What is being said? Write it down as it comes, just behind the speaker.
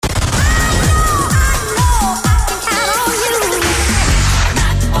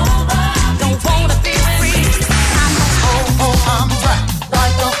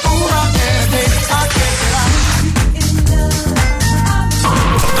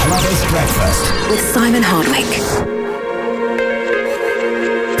Breakfast with Simon Hardwick.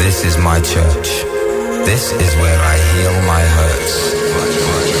 This is my church. This is where I heal my hurts.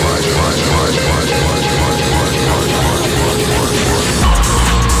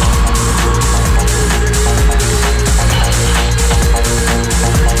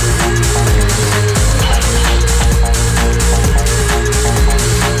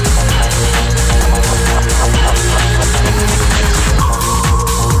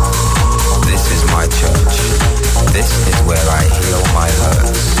 This is where I heal my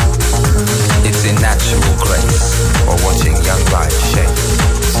hurts. It's in natural grace, or watching young life shape.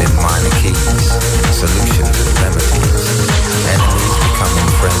 It's in minor keys, solutions and remedies. Enemies becoming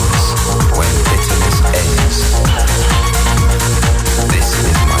friends when bitterness ends. This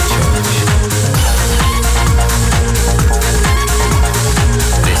is my church.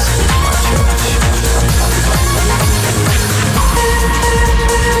 This is my church.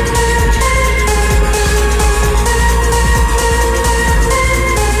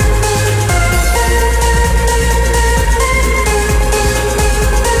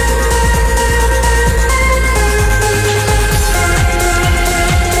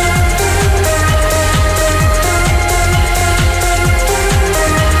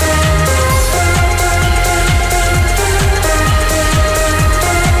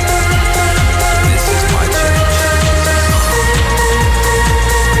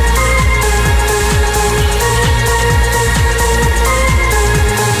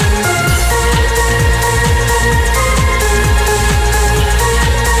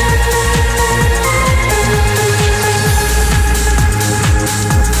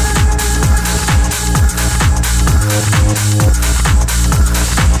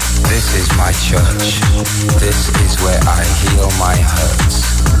 Church. This is where I heal my hurts.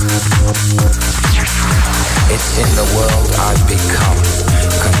 It's in the world I've become,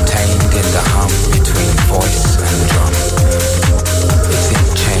 contained in the hum between voice and drum. It's in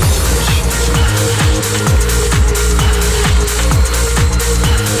change.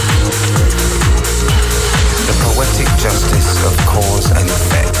 The poetic justice of cause and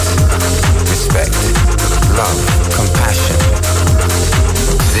effect. Respect, love, compassion.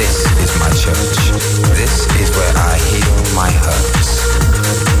 This is my church. This is where I heal my hurts.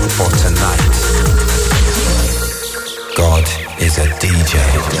 For tonight, God is a DJ.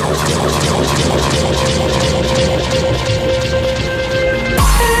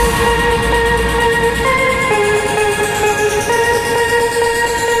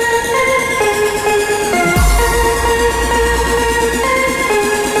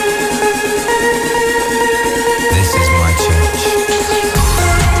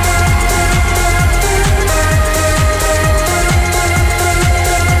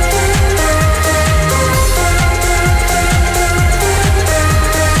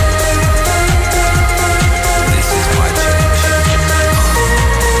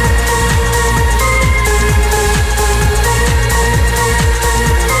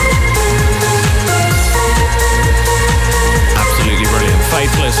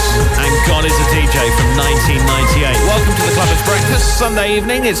 And God is a DJ from 1998. Welcome to the Clubbers Breakfast, Sunday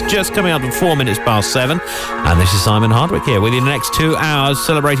evening. It's just coming up at 4 minutes past 7. And this is Simon Hardwick here with you in the next 2 hours,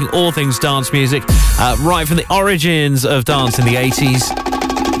 celebrating all things dance music, right from the origins of dance in the 80s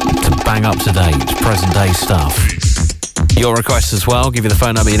to bang up to date, present day stuff. Your requests as well. I'll give you the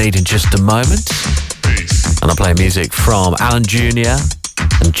phone number you need in just a moment. And I'll play music from Alan Jr.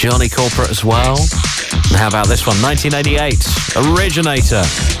 and Johnny Corporate as well. And how about this one, 1988, Originator.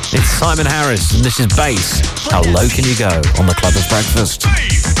 It's Simon Harris, and this is Bass. How low can you go on the Clubbers Breakfast?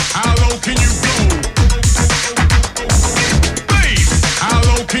 How low can you go? Bass, how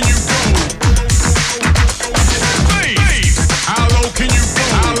low can you go? Bass, how low can you go?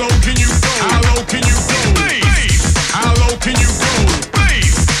 How low can you go? How low can you go? Bass, how low can you go?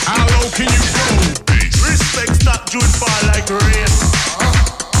 Bass, how low can you go? Respect stop Jude fall like rain.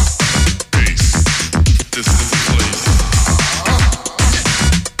 This is the place.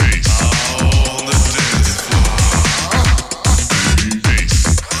 Bass. On the dance floor. Bass.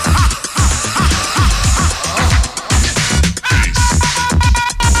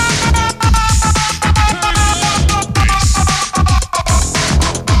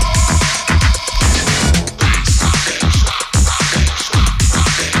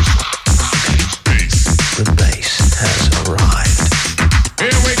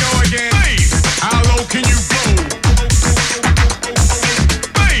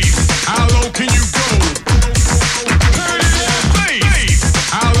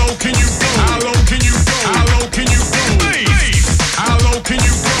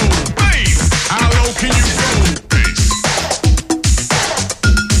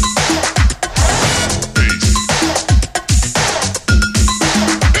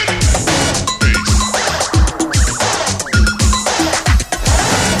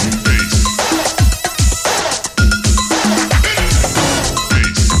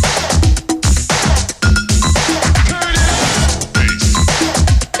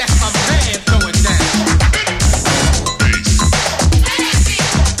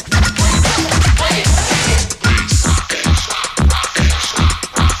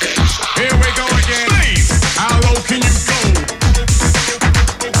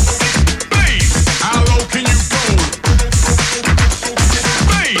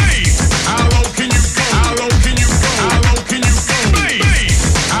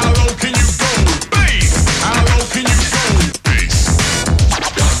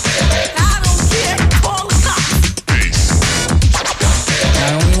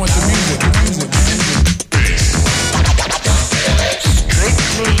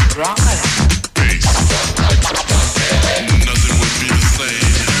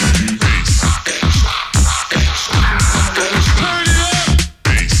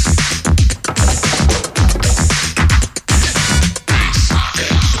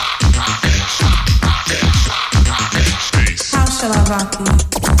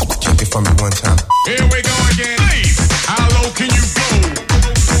 Check it for me one time. Here we go again. Bass, how low can you go?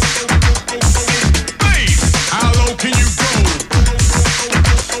 Bass, how low can you go?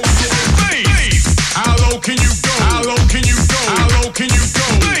 Bass, how low can you go? How low can you go? How low can you go?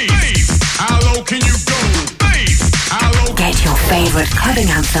 Bass, how low can you go? Bass, how low? Get your favourite clubbing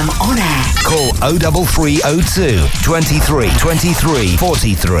anthem on air. Call 03302 23 23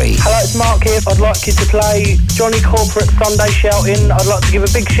 43. Hello, it's Mark here. I'd like you to play Johnny Corporate Sunday Shouting. I'd like to give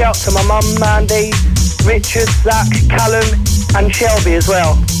a big shout to my mum, Mandy, Richard, Zach, Callum and Shelby as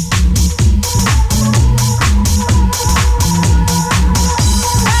well.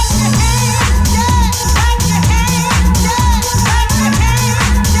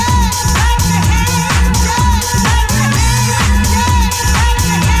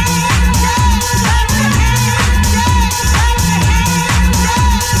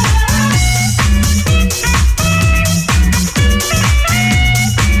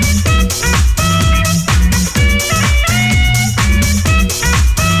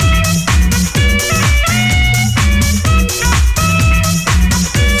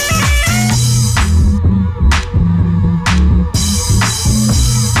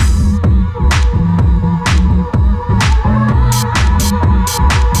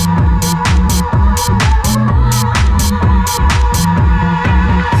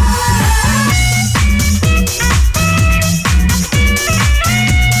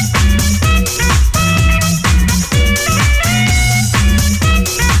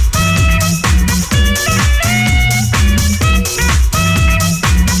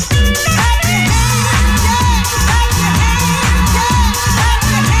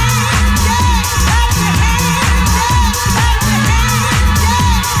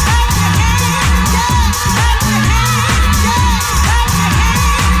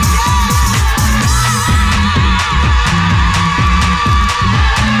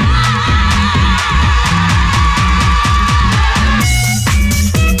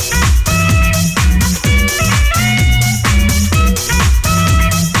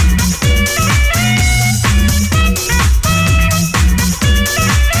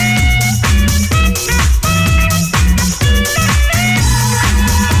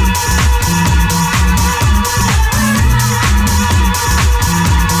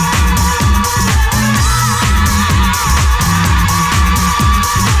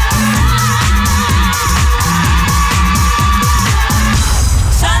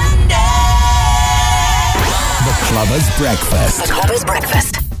 Breakfast. The Clubbers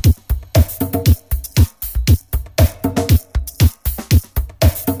Breakfast.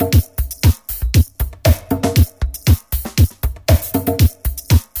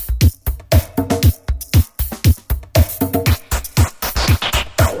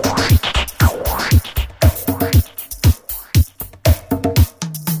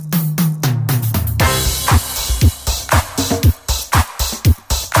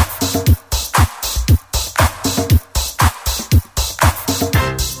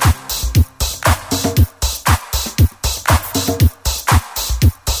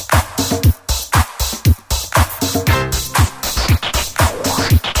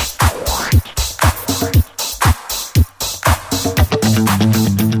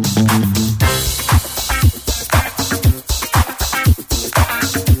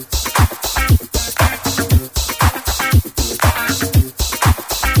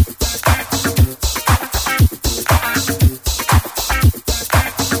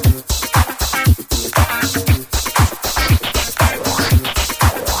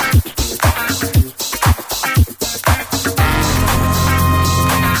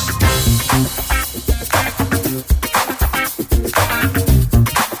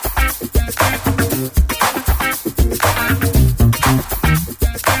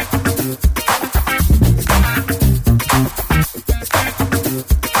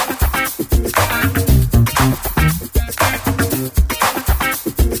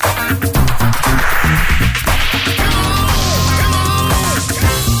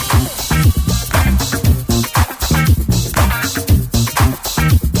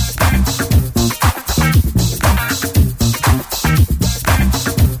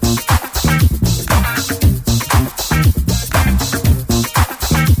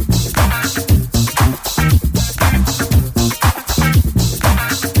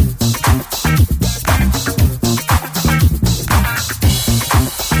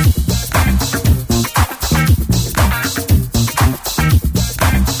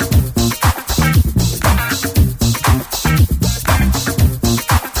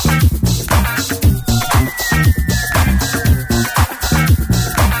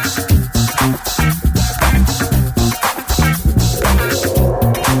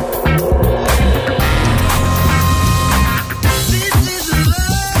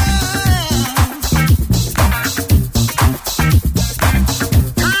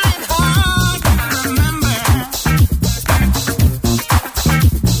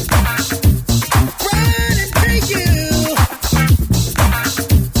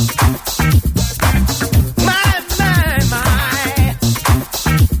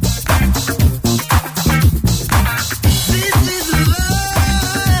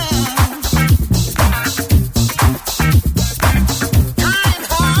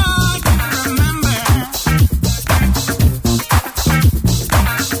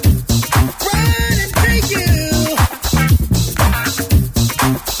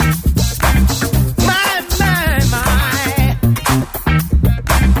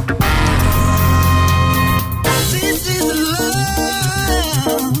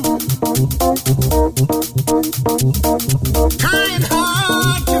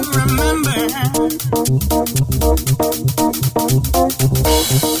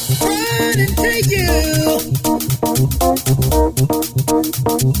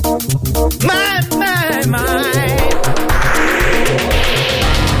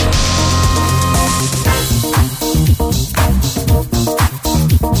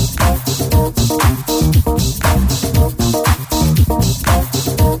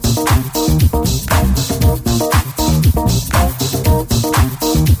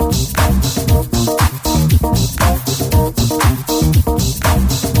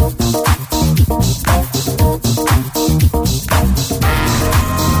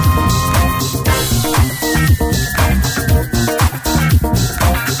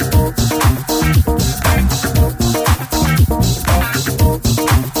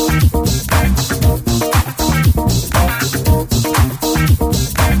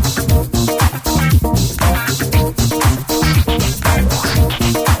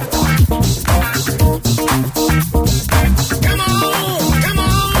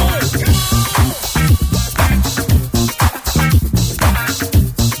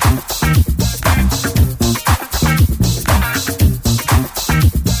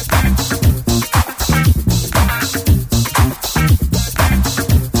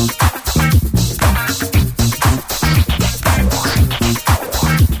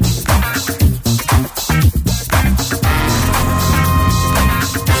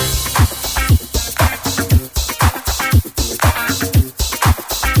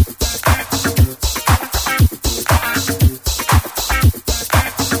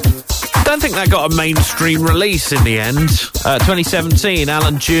 don't think that got a mainstream release in the end. 2017,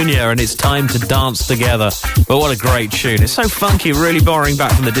 Alan Jr. and It's Time to Dance Together. But what a great tune. It's so funky, really borrowing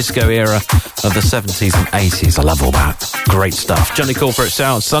back from the disco era of the 70s and 80s. I love all that. Great stuff. Johnny Corporate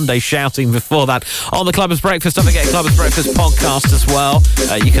Sound, Sunday Shouting before that on the Clubbers Breakfast. Don't forget Clubbers Breakfast podcast as well.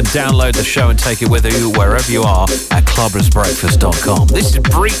 You can download the show and take it with you wherever you are at clubbersbreakfast.com. This is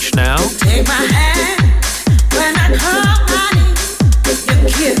Breach now. Take my hand when I call my name. You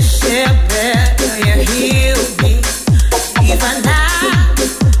kiss it better, you heal me. Even now,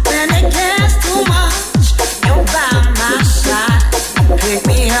 when it gets too much, you're by my side. Pick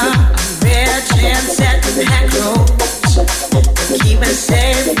me up, I'm rich and set and hand close. Keep it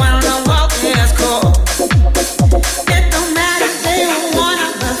safe when the walk is cold. It don't matter if they want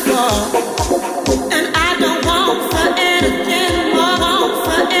it before. And I don't want for anything more,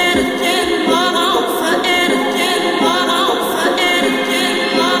 for anything more, for anything more, for anything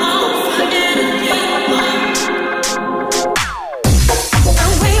more, for anything more.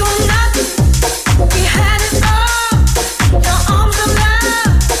 And we were nothing, we had it all. Your arms of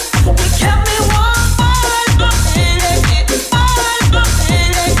love, you kept me warm.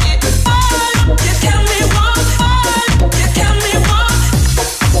 You kept me warm, you kept me warm.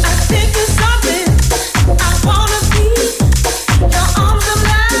 I think it's something I wanna be. Your arms of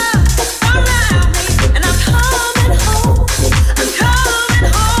love around me, and I'm coming home. I'm coming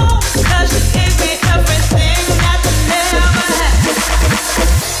home, 'cause you gave me everything that I never had.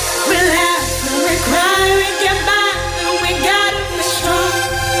 We laugh and we cry, we get by, and we gotta be strong.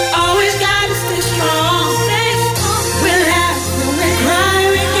 Always gotta stay strong. We laugh and we cry,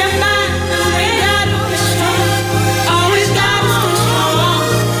 we get by, and we gotta be strong. Always gotta stay strong.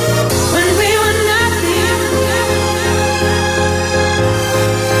 When we were nothing,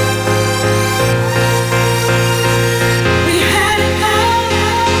 we had it all.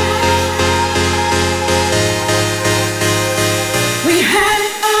 We had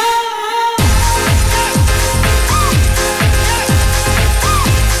it all.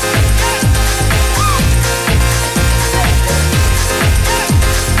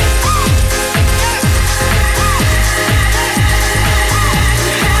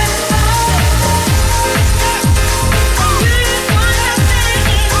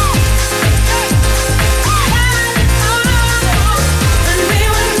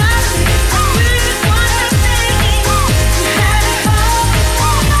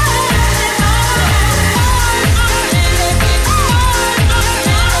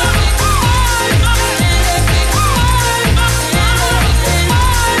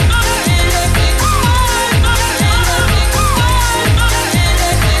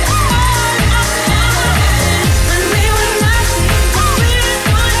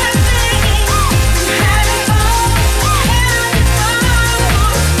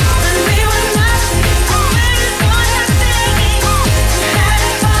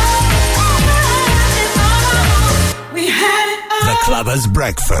 The Clubbers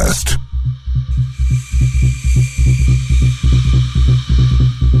Breakfast.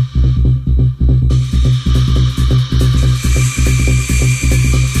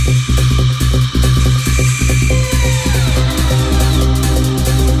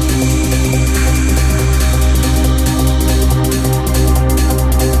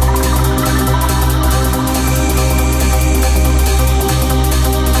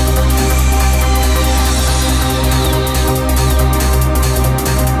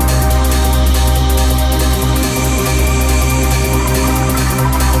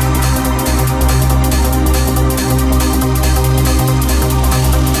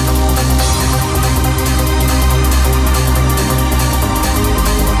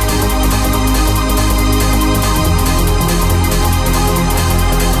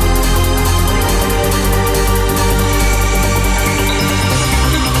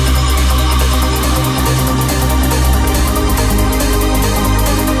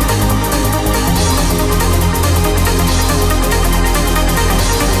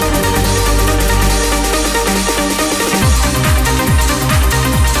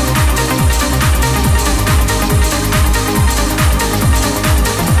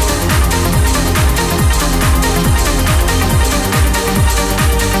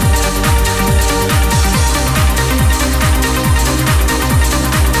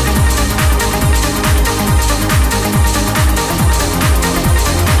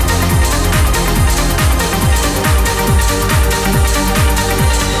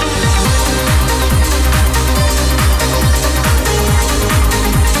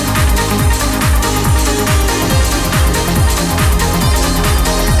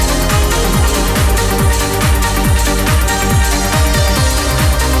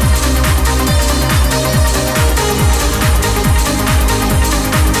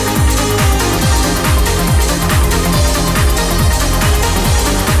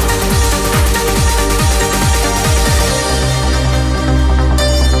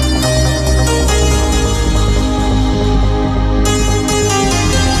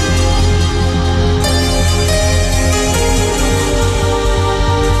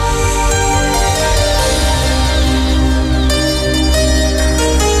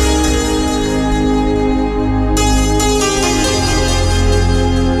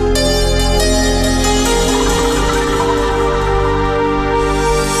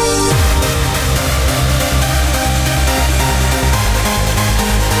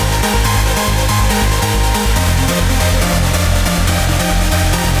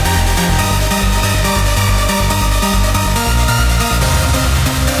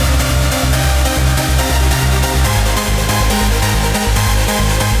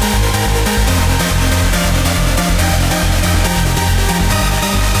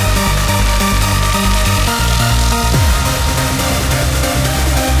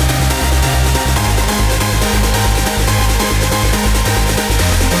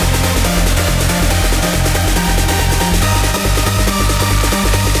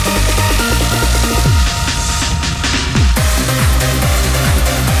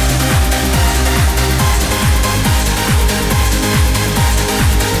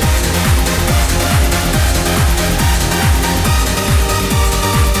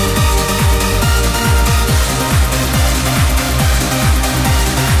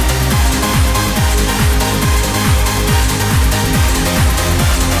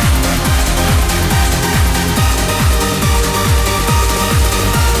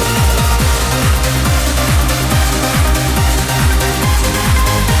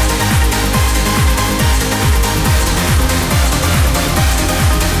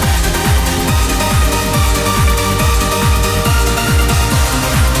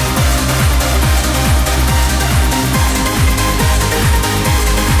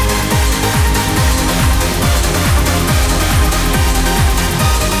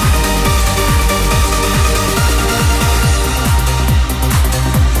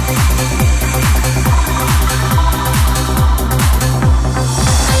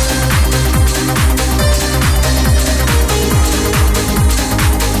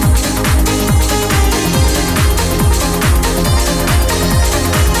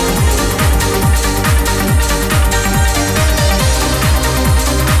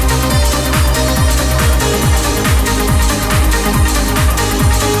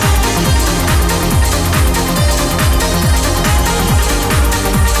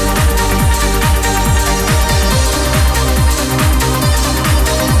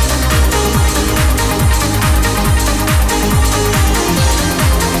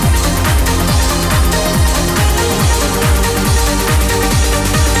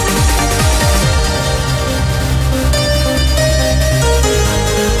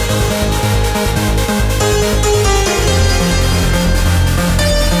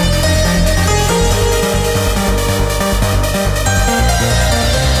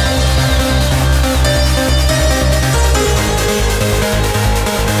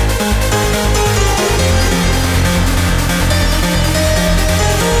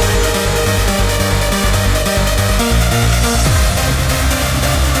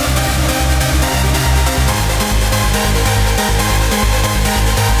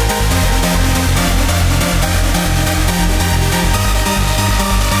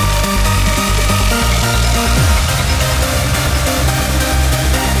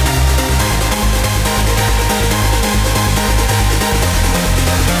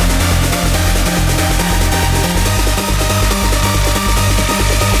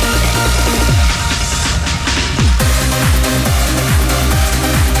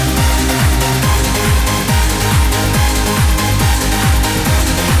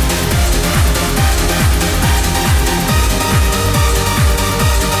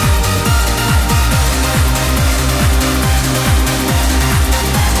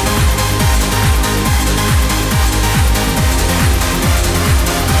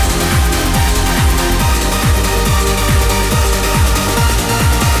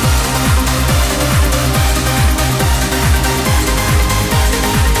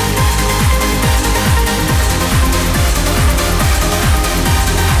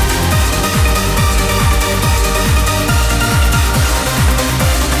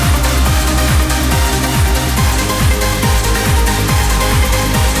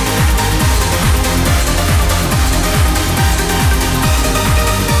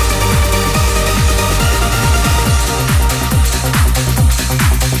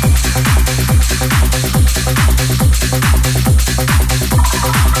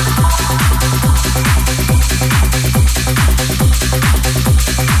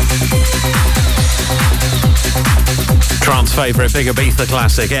 everyone's favourite big Ibiza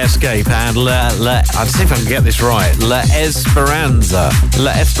classic, Escape, and I'll see if I can get this right. La Esperanza.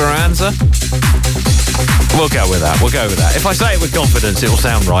 La Esperanza? We'll go with that. We'll go with that. If I say it with confidence, it'll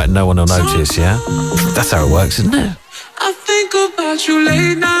sound right and no one will notice, yeah? That's how it works, isn't it? I think about you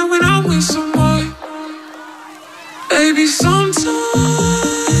late night when I'm with someone. Baby, sometimes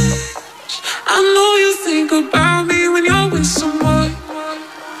I know you think about me when you're with someone.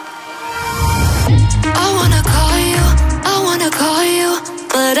 I wanna call you,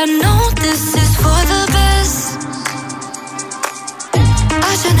 but I know this is for the best.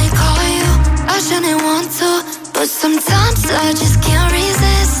 I shouldn't call you, I shouldn't want to, but sometimes I just can't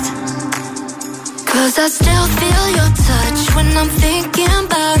resist. 'Cause I still feel your touch when I'm thinking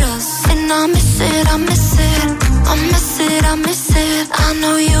about us. And I miss it, I miss it, I miss it, I miss it. I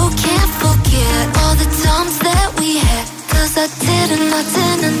know you can't forget all the times that we had. 'Cause I didn't,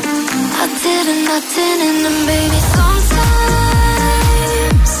 and baby,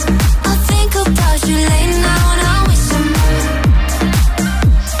 sometimes I think about you late now when I'm with someone.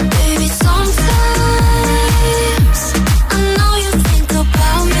 Baby, sometimes I know you think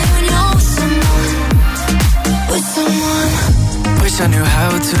about me when you're with someone. Wish I knew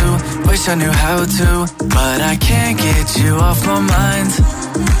how to, but I can't get you off my mind.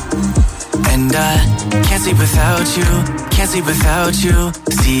 And I can't sleep without you,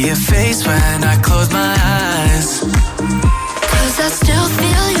 see your face when I close my eyes. 'Cause I still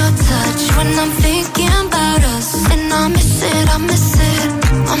feel your touch when I'm thinking about us. And I miss it, I miss it,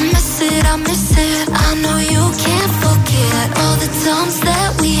 I miss it, I miss it. I know you can't forget all the times that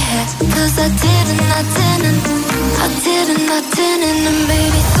we had. 'Cause I didn't, and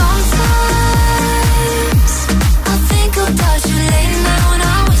baby, sometimes I think about you late now when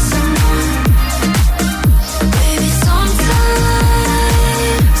I'm with someone. Baby,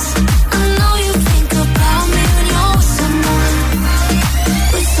 sometimes I know you think about me when you're with someone.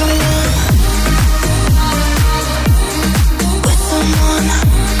 With someone. With someone.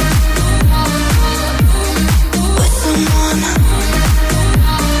 With someone.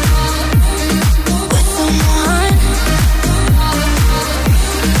 With someone.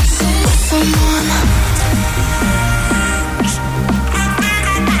 With someone.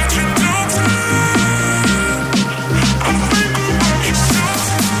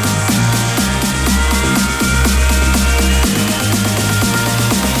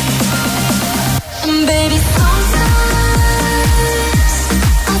 And baby, sometimes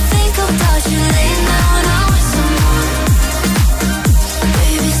I think about you late now when I'm with someone.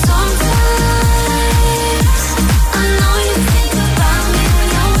 Baby, sometimes I know you think about me when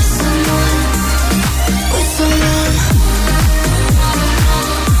you're with someone. With someone.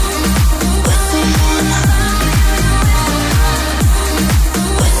 With someone.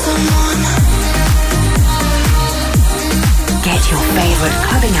 With someone. Get your favourite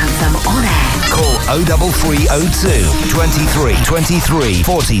clubbing anthem on air. Call 03302 23 23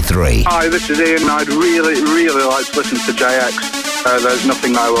 43. Hi, this is Ian. I'd really like to listen to JX. There's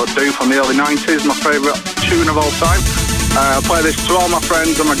Nothing I Won't Do from the early 90s, my favourite tune of all time. I'll play this to all my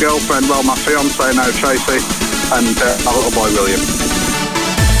friends and my girlfriend, well, my fiancée now, Tracy, and my little boy, William.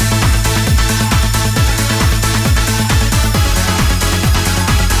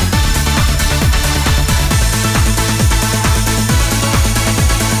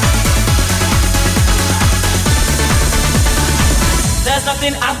 There's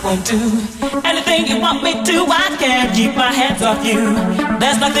nothing I won't do. Anything you want me to, I can't keep my hands off you.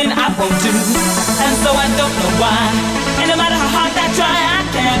 There's nothing I won't do, and so I don't know why. And no matter how hard I try, I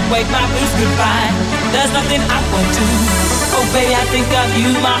can't wave my blues goodbye. There's nothing I won't do. Oh baby, I think of you,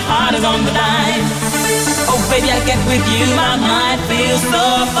 my heart is on the line. Oh baby, I get with you, my mind feels so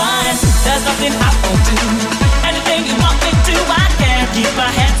fine. There's nothing I won't do. Anything you want me to, I can't keep my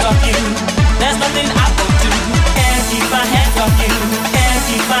hands off you. There's nothing I won't do. Can't keep my hands off you. Can't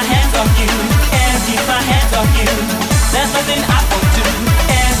keep my hands off you. Can't keep my hands off you. There's nothing I won't do.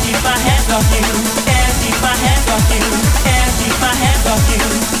 Can't keep my hands off you. Can't keep my hands off you. Can't keep my hands off you.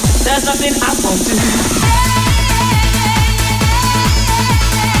 There's nothing I won't do.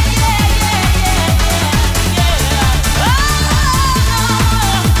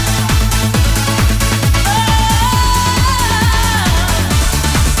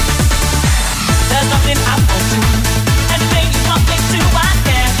 There's nothing I won't do. Anything you want me to, I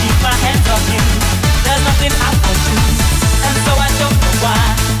can't keep my hands off you. There's nothing I won't do, and so I don't know why.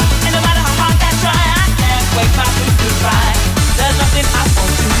 And no matter how hard I try, I can't wake my blues goodbye. There's nothing I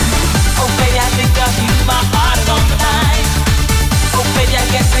won't do. Oh baby, I think of you, my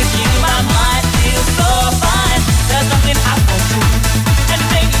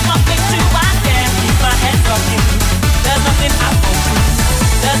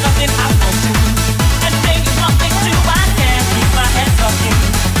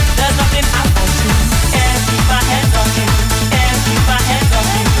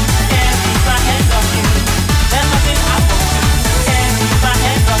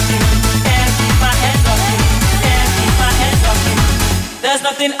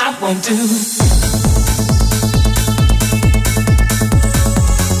nothing I won't do.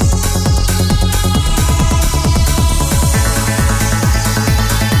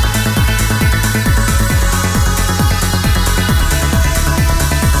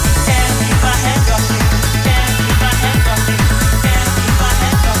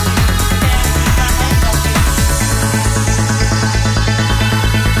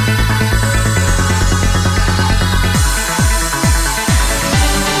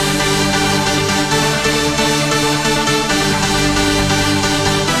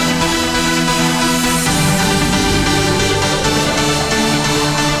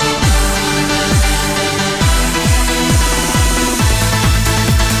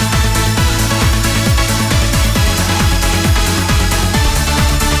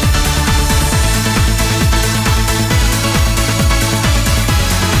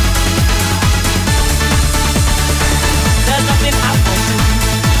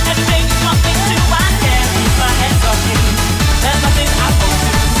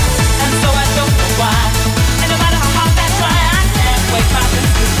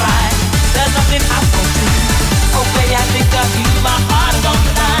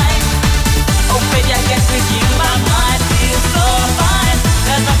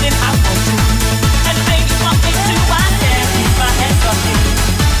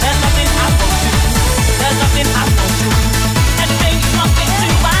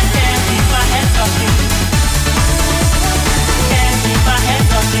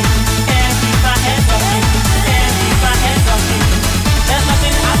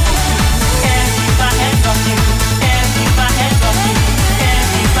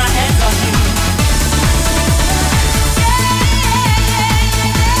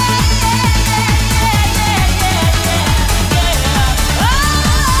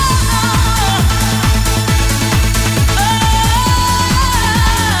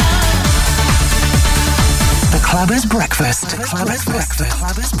 Clubbers Breakfast. Clubbers Breakfast.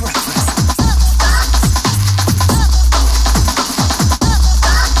 Clubbers Breakfast.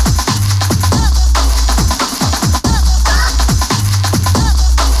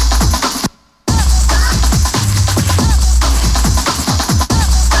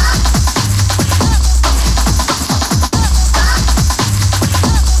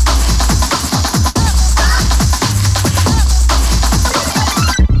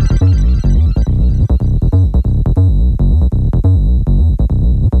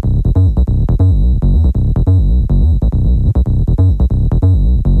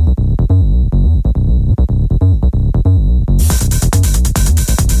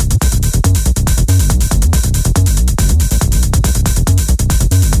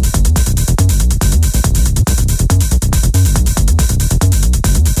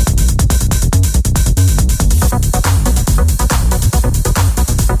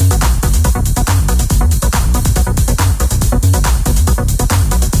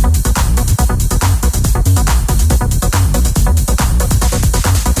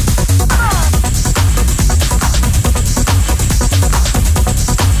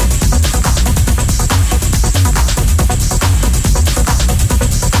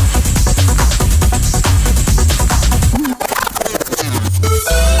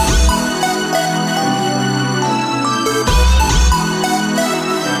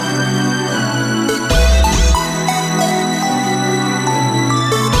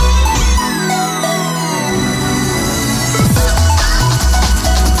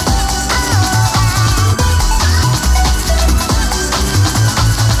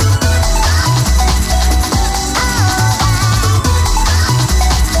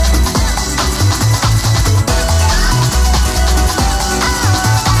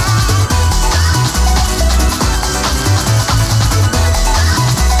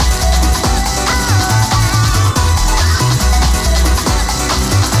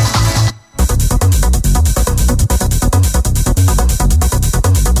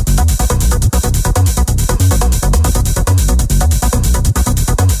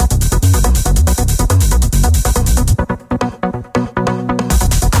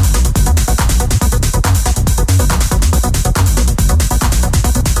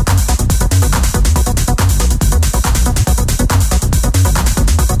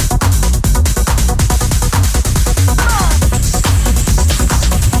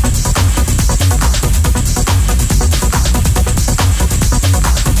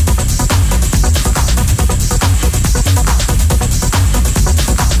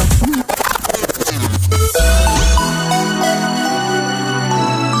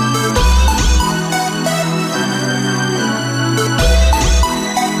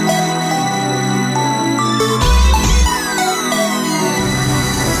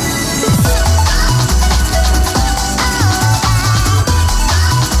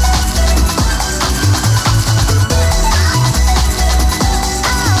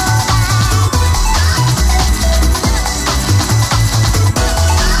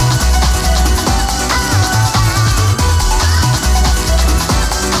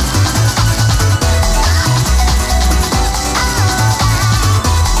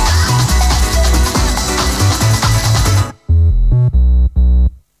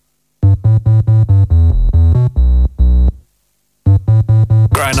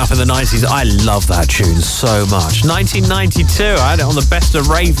 90s. I love that tune so much. 1992, I had it on the Best of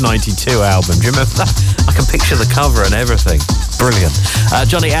Rave 92 album. Do you remember that? I can picture the cover and everything. Brilliant.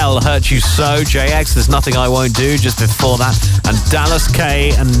 Johnny L, Hurt You So. JX, There's Nothing I Won't Do, just before that. And Dallas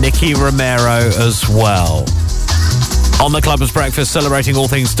K and Nicky Romero as well. On the Clubbers Breakfast, celebrating all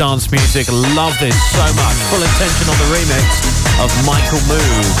things dance music. Love this so much. Full Intention on the remix of Michael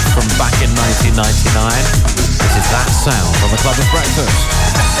Moog from back in 1999. This is That Sound on the Clubbers Breakfast.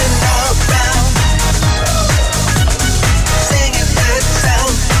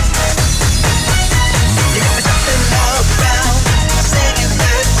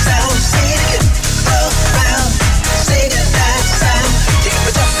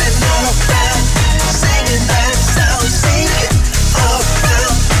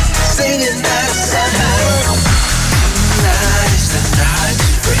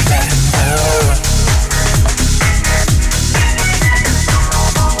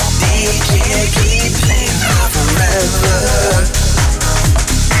 DJ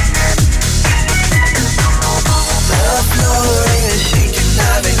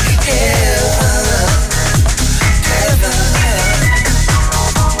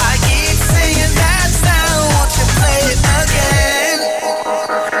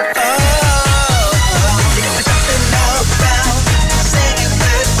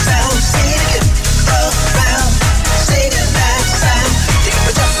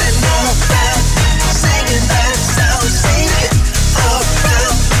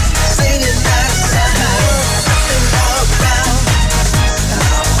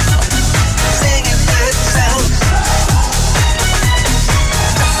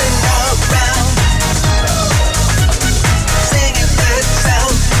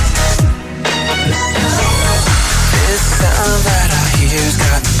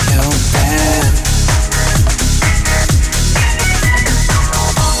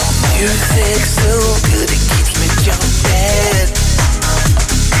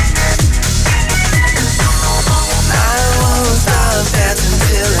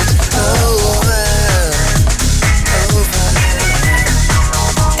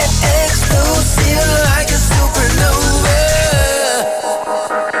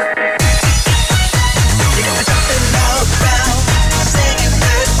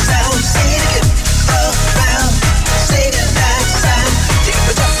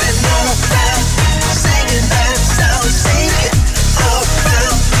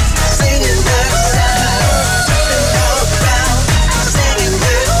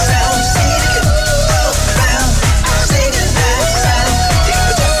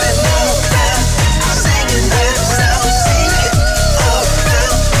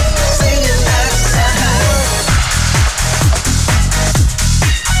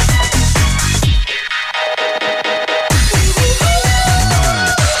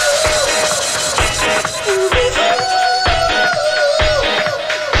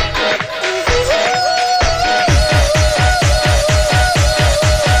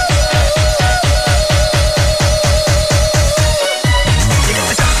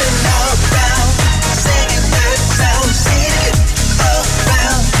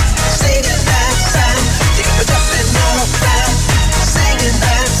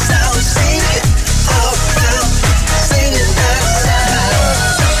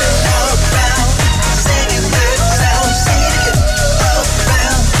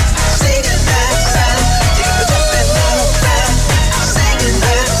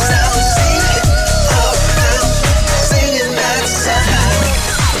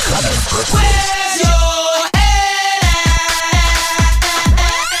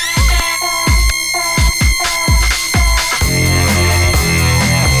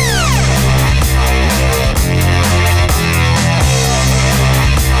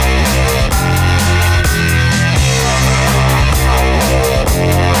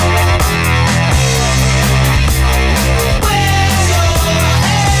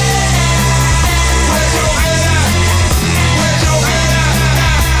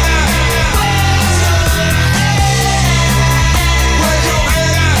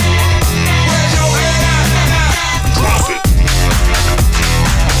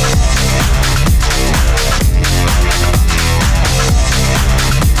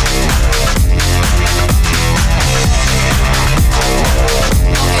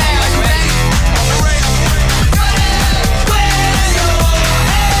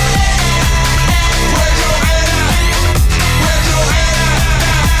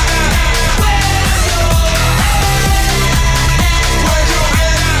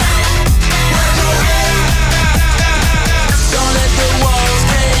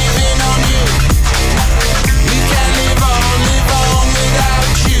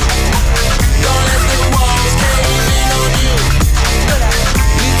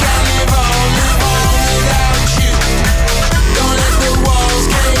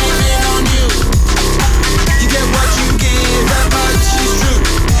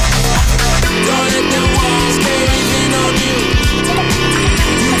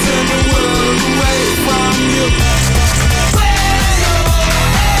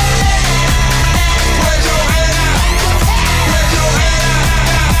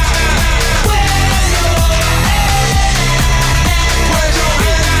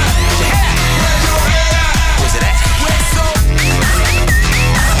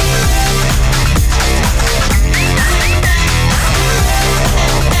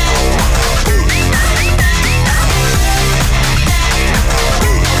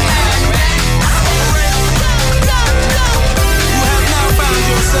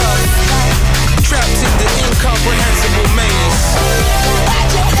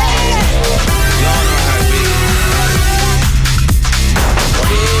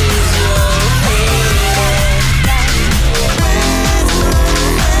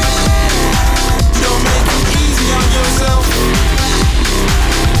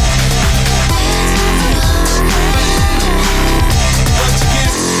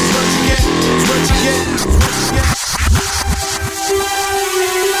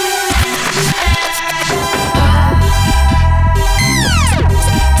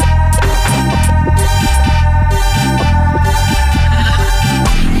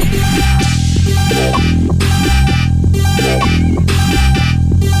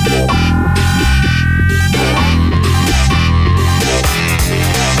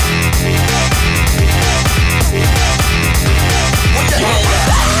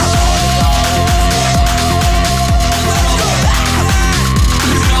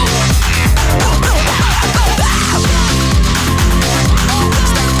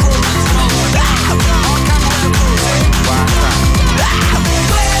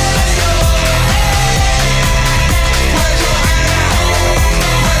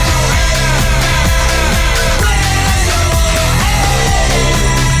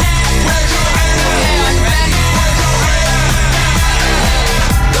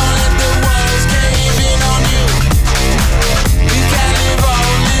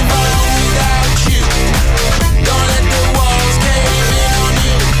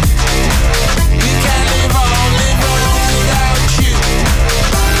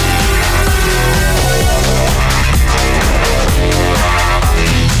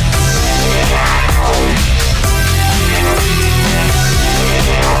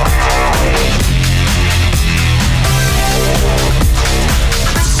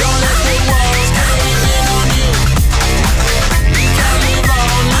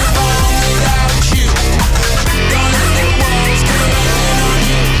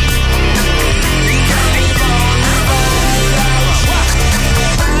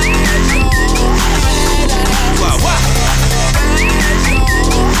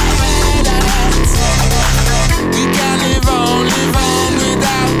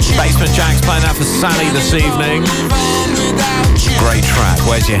Sally this evening. Great track.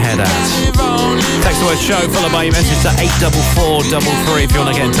 Where's your head at? Text the word show followed by your message to 84433 if you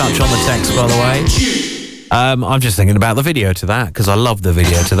want to get in touch on the text, by the way. I'm just thinking about the video to that because I love the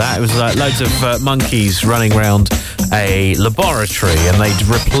video to that. It was loads of monkeys running around a laboratory and they'd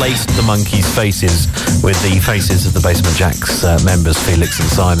replaced the monkeys' faces with the faces of the Basement Jaxx members, Felix and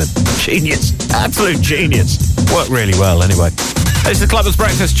Simon. Genius. Absolute genius. Worked really well anyway. It's the Clubbers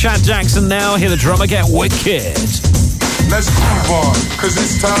Breakfast. Chad Jackson now. Hear the drummer get wicked. Let's move on, cause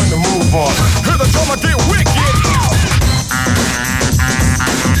it's time to move on. Hear the drummer get wicked.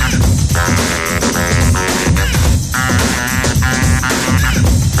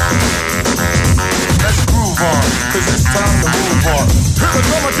 Let's groove on, cause it's time to move on. Hear the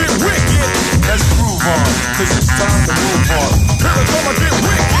drummer get wicked. Let's groove on, cause it's time to move on. Hear the drummer get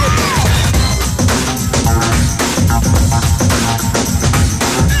wicked.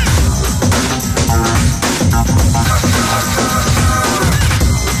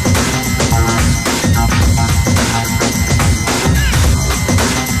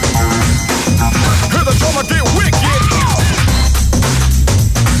 Hear the drummer get wicked.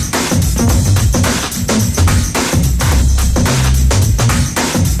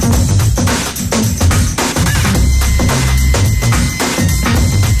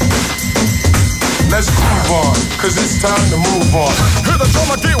 Let's groove on, cause it's time to move on. Hear the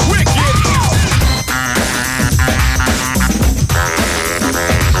drummer get wicked.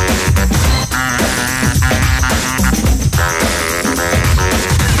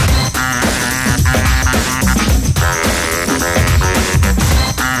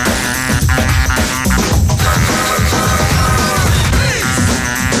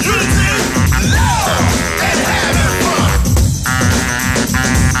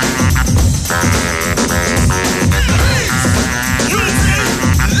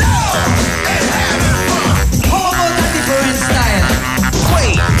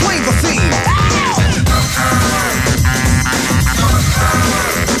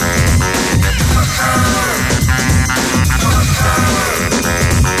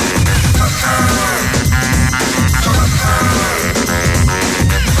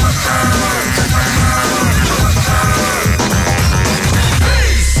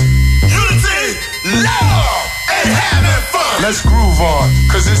 Let's groove on,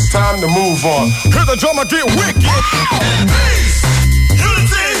 cause it's time to move on. Hear the drummer get wicked. Peace,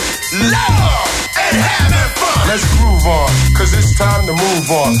 unity, love, and having fun. Let's groove on, cause it's time to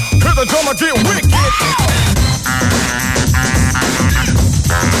move on. Hear the drummer get wicked.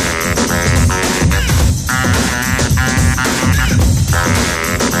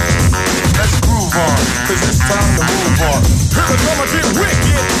 Let's groove on, cause it's time to move on. Hear the drummer get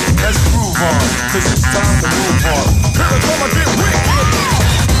wicked. Let's groove on, cause it's time to move on. Hear the drummer get wicked.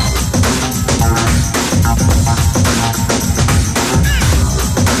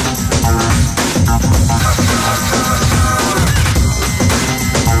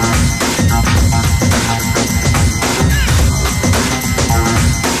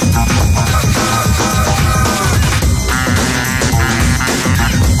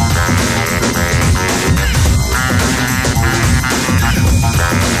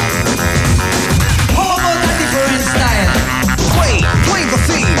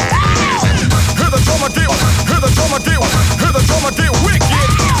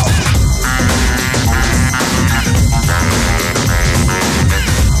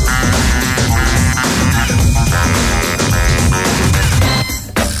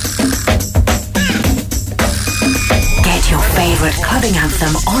 Clubbing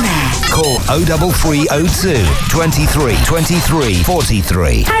Anthem on air. Call 03302 23 23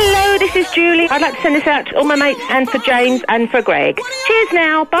 43. Hello, this is Julie. I'd like to send this out to all my mates and for James and for Greg. Cheers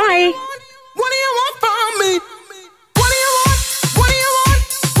now. Bye. What do you want from me? What do you want? What do you want?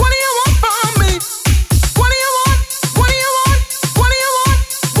 What do you want from me? What do you want? What do you want? What do you want?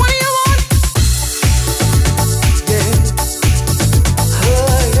 What do you want? Yeah.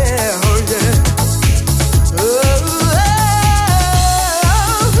 Oh yeah, oh yeah.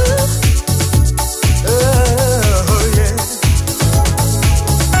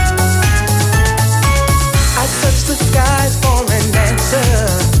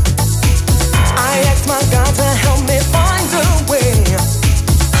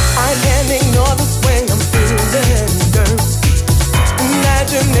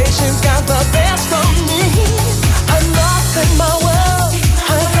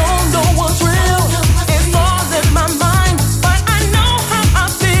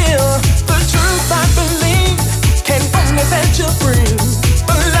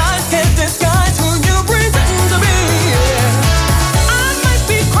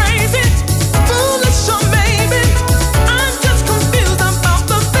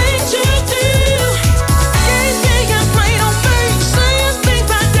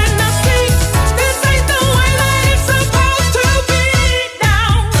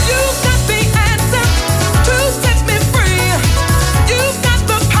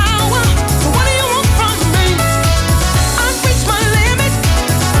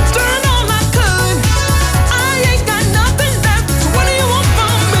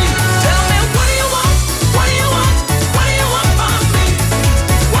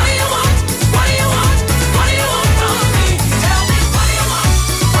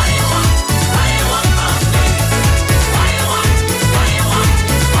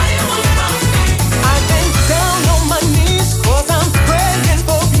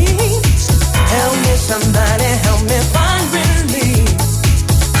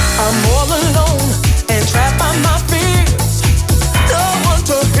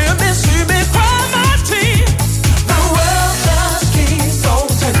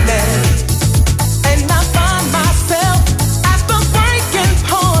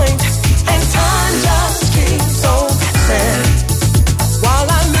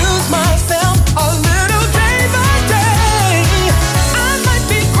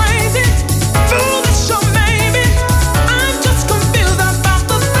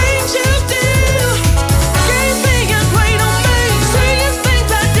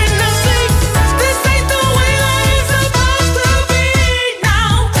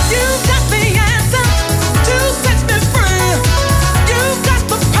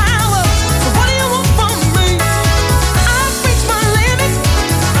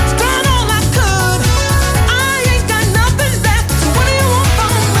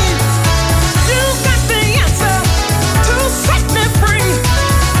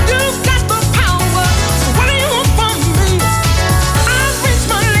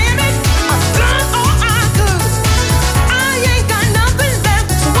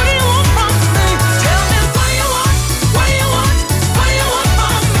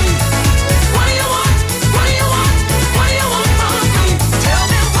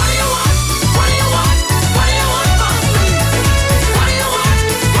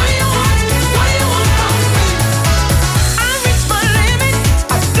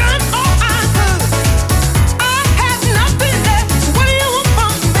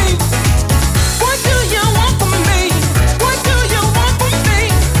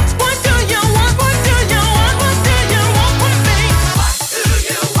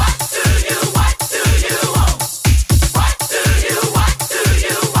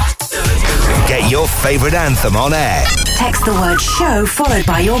 favourite anthem on air. Text the word show followed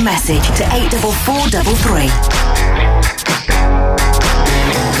by your message to 84433.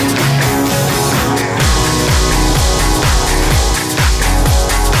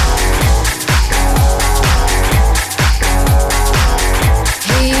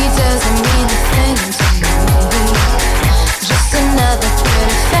 He doesn't mean a thing to me, just another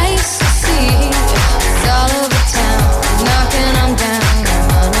pretty face to see. He's all over town, knocking on down,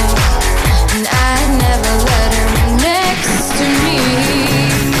 honey, and I'd never let him next to me.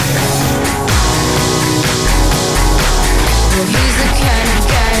 Well, he's the kind of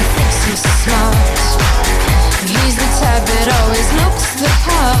guy who thinks he's smart. He's the type that always looks the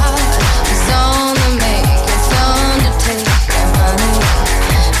part. He's on the make, it's Undertaker, honey,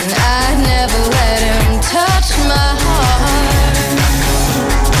 and I'd never let him touch my heart.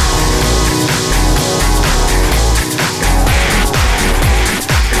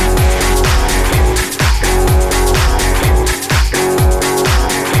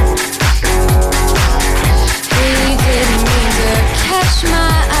 He didn't mean to catch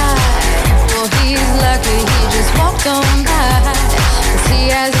my eye. Well, he's lucky he just walked on by, 'cause he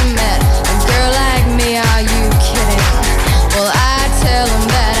hasn't met a girl like me, are you kidding? Well, I tell him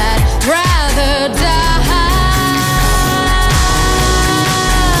that I'd rather die.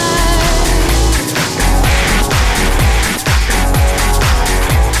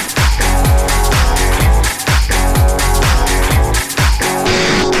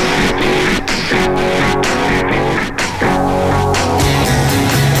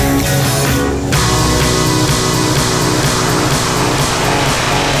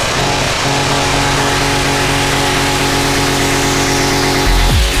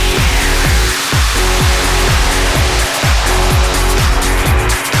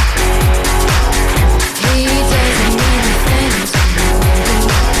 He doesn't mean a thing to me,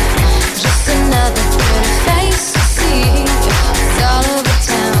 just another pretty face to see. He's all over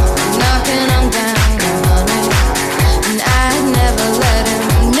town, knocking on down, honey, and I'd never let him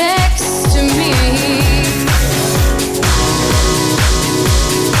next to me.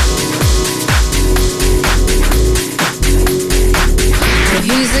 Well,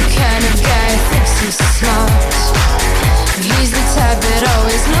 he's the kind of guy who thinks he's smart. He's the type that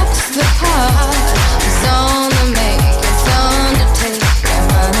always looks the part. He's on the make, it's Undertaker,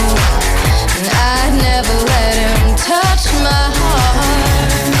 honey, and I'd never let him touch my heart.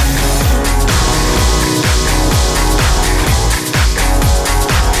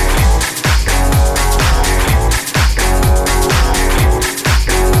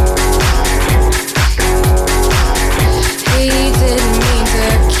 He didn't mean to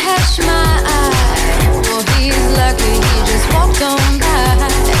catch my eye. Well, he's lucky he just walked on by.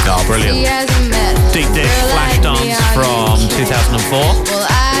 Oh, brilliant. He hasn't met Deep a Dish girl Flash like me, Dance are you from kidding? 2004. Well,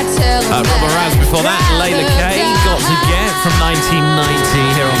 I tell him Robert Raz before that, Layla K, Got to Get from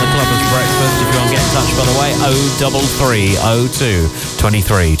 1990 here on the Clubbers Breakfast. If you want to get in touch, by the way, 03302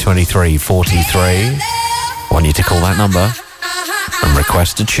 23 23 43. Want you to call that number and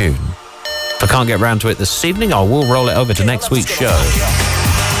request a tune. If I can't get round to it this evening, I will roll it over to next week's show.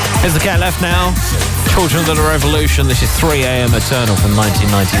 Here's the Cat Left now. Children of the Revolution. This is 3 AM Eternal from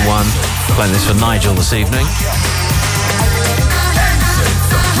 1991. Playing this for Nigel this evening.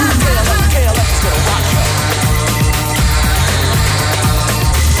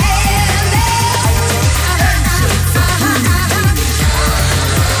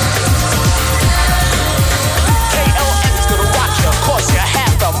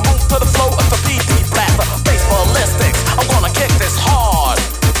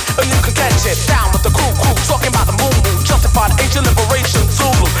 Down with the crew, talking about the moon, justified ancient liberation,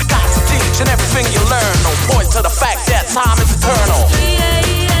 Zulu, got to teach and everything you learn, no point to the fact that time is eternal.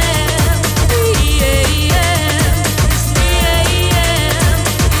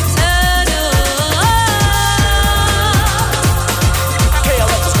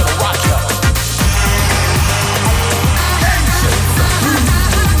 KLF is gonna rock you.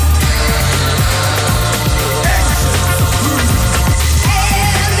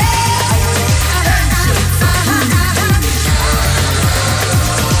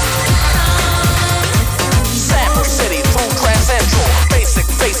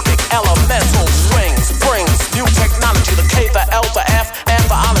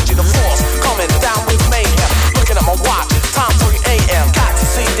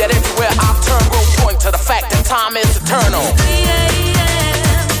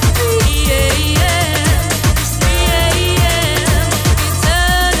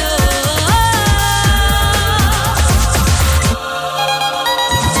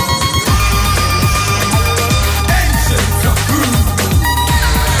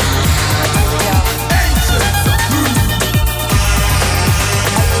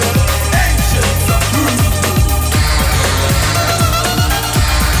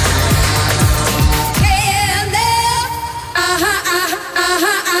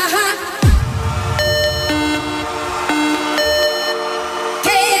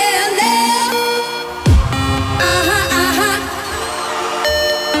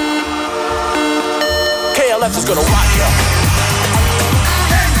 left is gonna rock ya.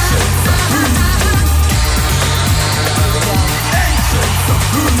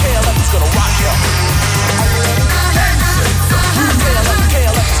 KLF is gonna rock ya.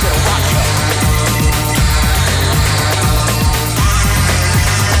 KLF is gonna rock ya.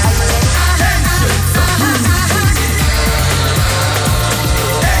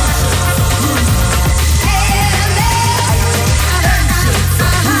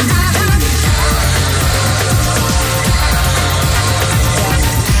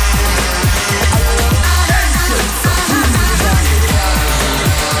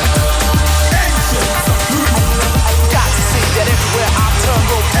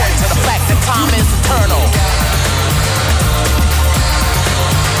 Time is eternal.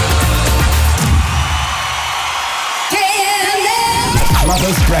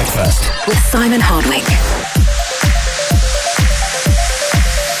 Clubbers Breakfast with Simon Hardwick.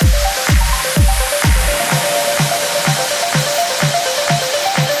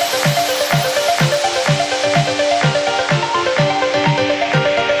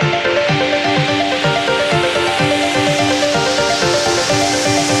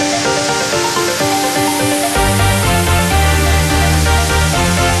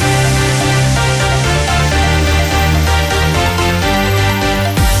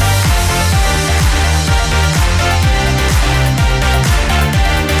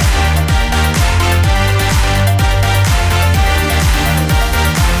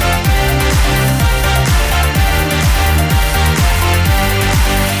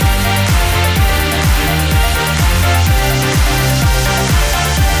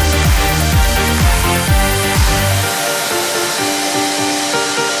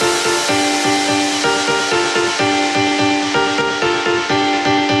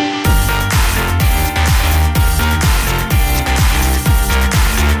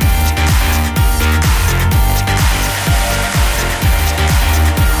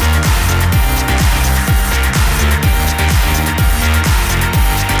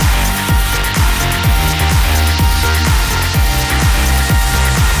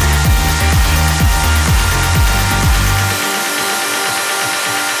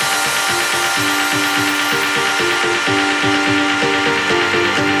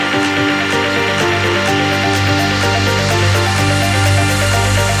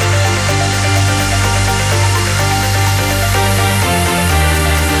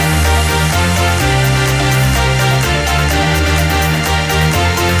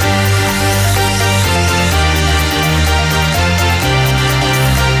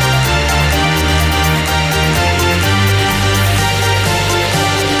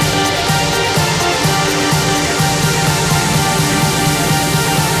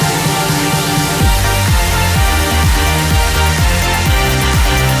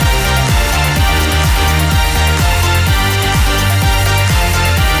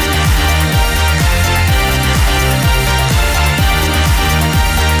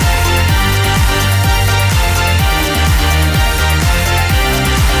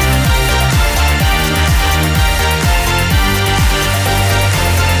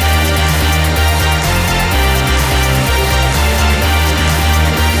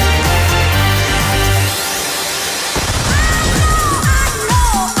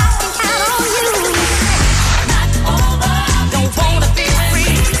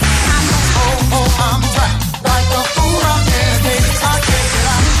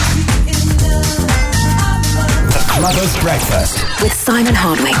 Breakfast with Simon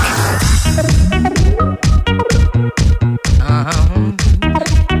Hardwick.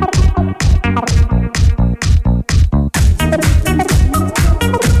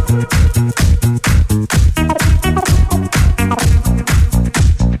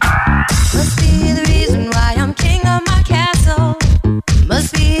 Must be the reason why I'm king of my castle.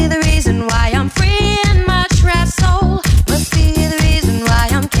 Must be the reason why I'm free in my trapped soul. Must be the reason why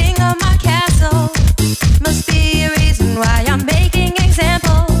I'm king of my castle. Must be a reason why I'm making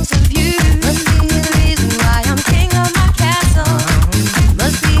examples of you. Must be the reason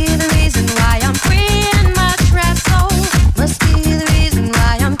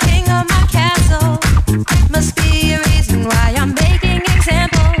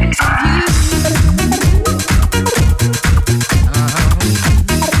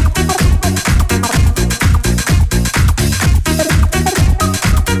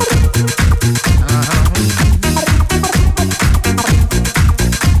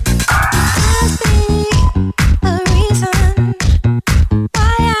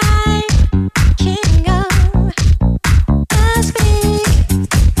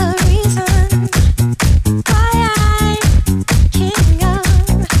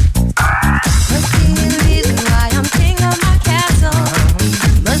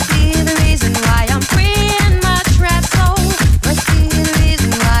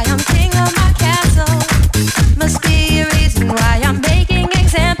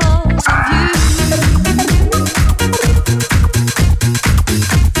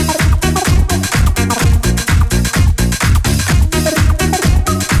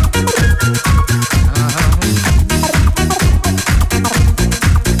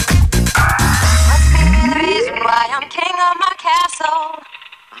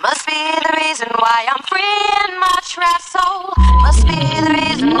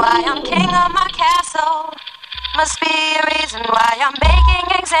Must be a reason why I'm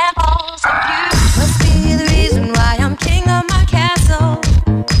making examples of you. Must be the reason why I'm king of my castle.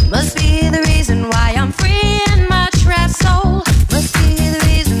 Must be the reason why I'm free in my trapped soul. Must be the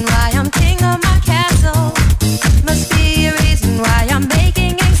reason why I'm king of my castle. Must be a reason why I'm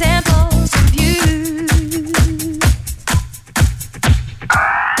making examples of you.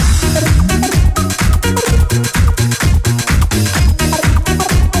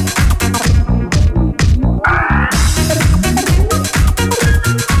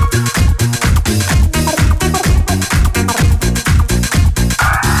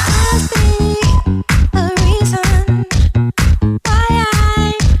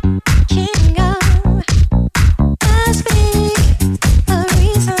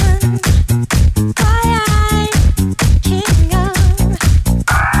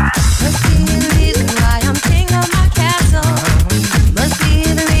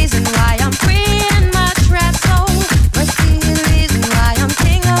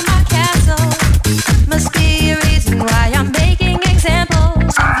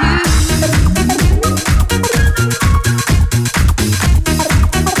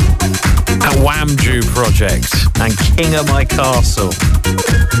 And King of My Castle.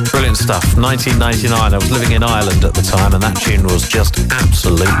 Brilliant stuff. 1999. I was living in Ireland at the time, and that tune was just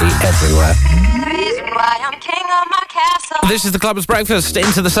absolutely everywhere. This is the Clubbers Breakfast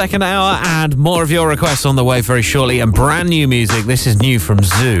into the second hour, and more of your requests on the way very shortly, and brand new music. This is new from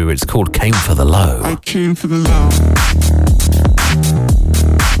Zoo. It's called Came for the Low. I came for the low.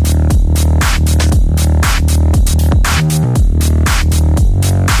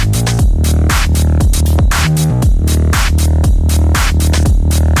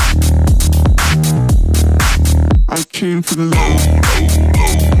 Came for the low.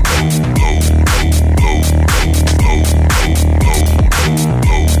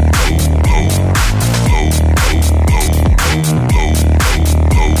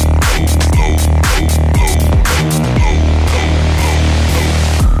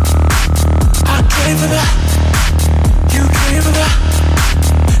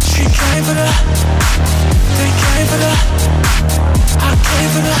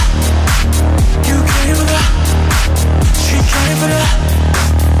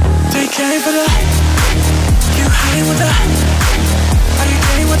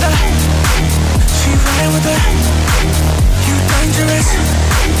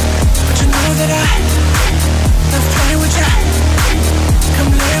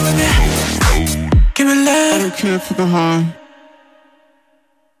 For the high,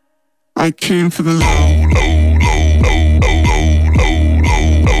 I came for the low.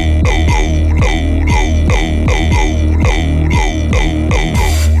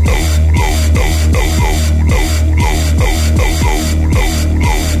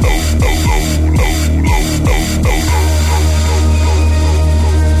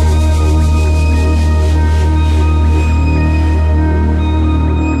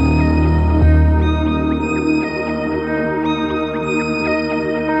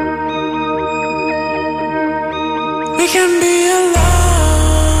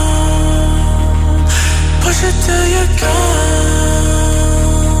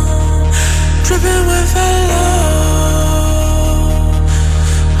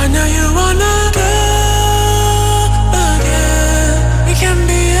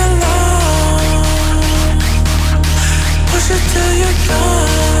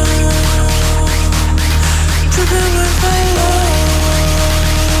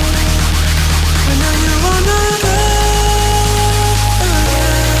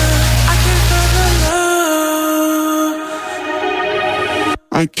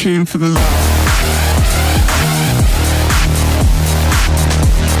 I came for the low.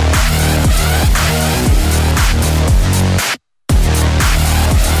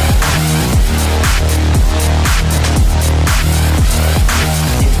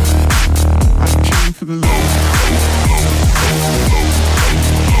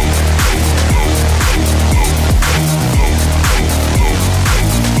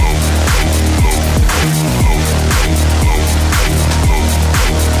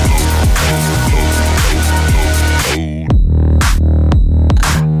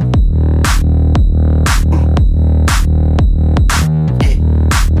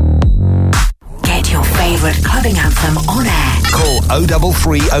 clubbing anthem on air. Call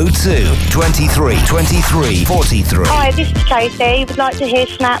 03302 23 23 43. Hi, this is Tracy. Would like to hear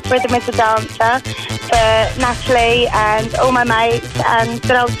Snap Rhythm is a Dancer for Natalie and all my mates and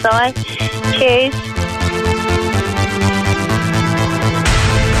good old Si. Cheers.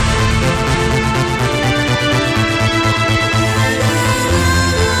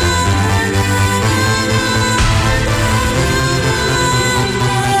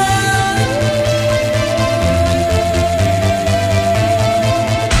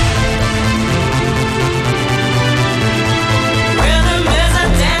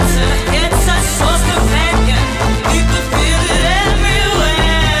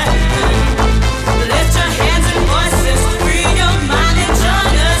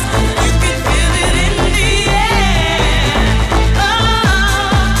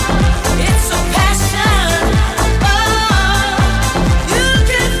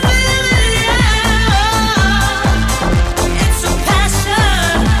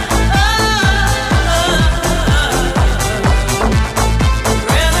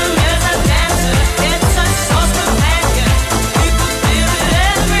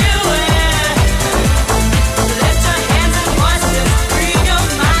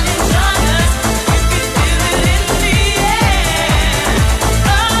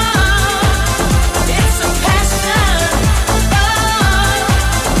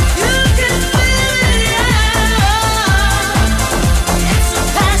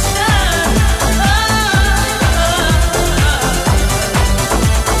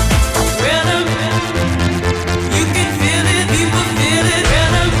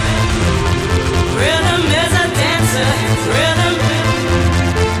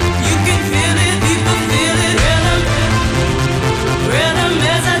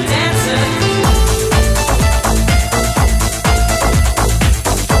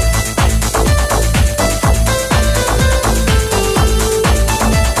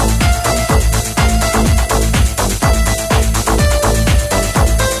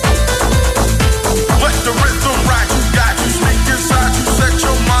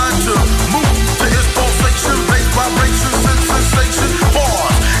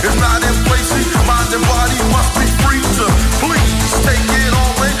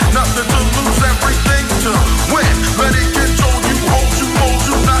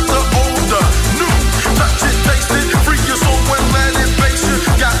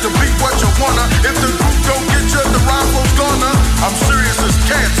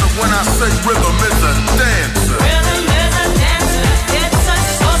 when I say rhythm is a dancer. Rhythm is a dancer. It's a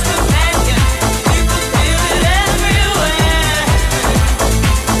source companion. People feel it everywhere.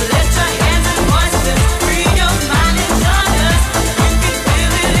 Lift your hands and voices. Free your mind and join us. You can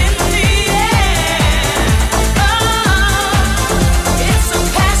feel it in the air. Oh, it's a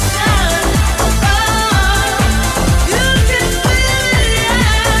passion. Oh, you can feel it, yeah.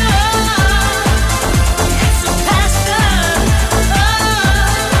 It's a passion.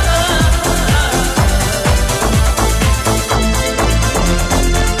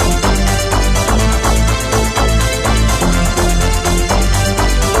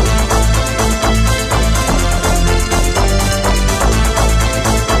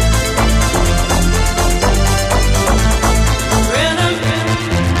 Rhythm,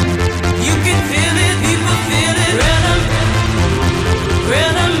 you can feel it, people feel it.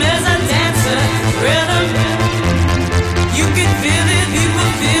 Rhythm is a dancer. Rhythm, you can feel it, people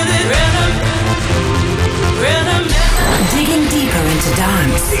feel it. Rhythm. Digging deeper into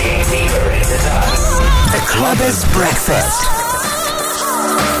dance. The Clubbers Breakfast.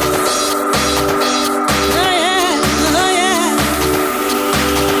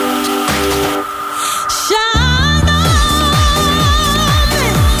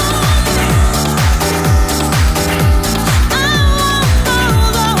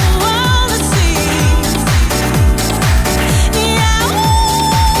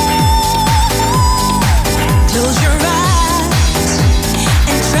 Close your eyes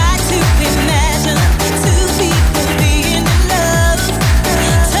and try to imagine two people being in love,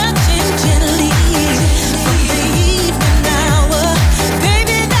 touching gently from the evening hour.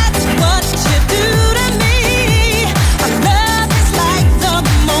 Baby, that's what you do to me. Our love is like the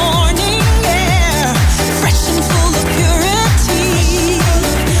morning air, fresh and full of purity.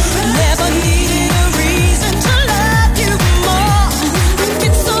 Never needed a reason to love you more. I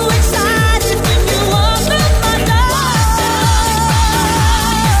get so excited when you open my door.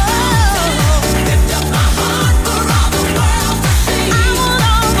 Lift up my heart for all the world to see. I want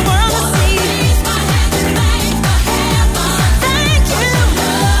all the world to see. Raise my hand and thank the heavens. Thank you. Your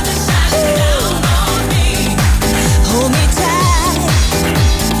love is shining down on me. Hold me tight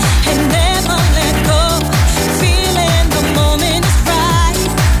and never let go. Feeling the moment is right.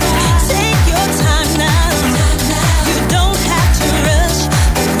 Take your time now. You don't have to rush.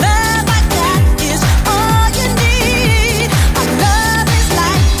 The love I got is all you need. Our love is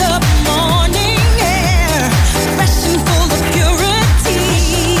like the morning air, fresh and full of purity.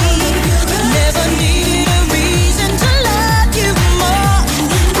 Never needed a reason to love you more.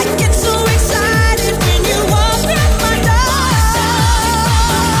 I get so excited when you open my door.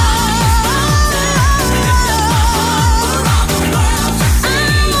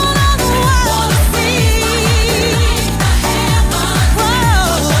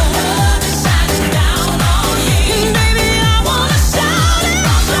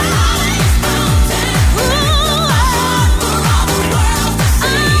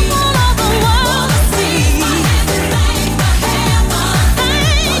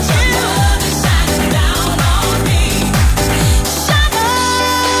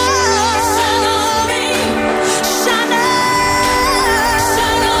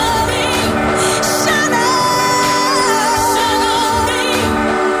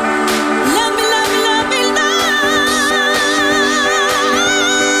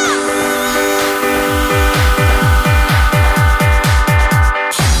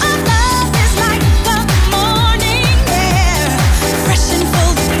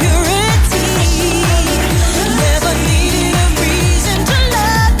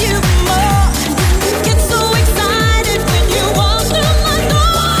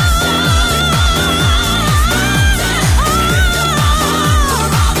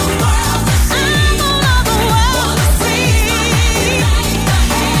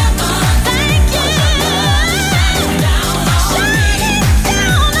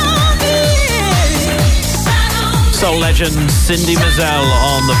 Soul legend Cindy Mizelle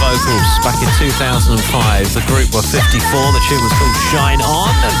on the vocals. Back in 2005, the group were 54. The tune was called Shine On,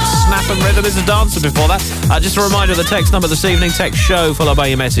 and Snap and Rhythm is a dancer before that. Just a reminder of the text number this evening. Text show followed by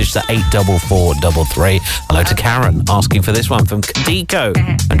your message to 84433. Hello to Karen, asking for this one from Kadiko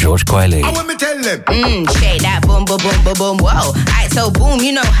and George Quayle. I want me tell them. Shake that boom, boom, boom, boom, boom, whoa. Alright, so boom,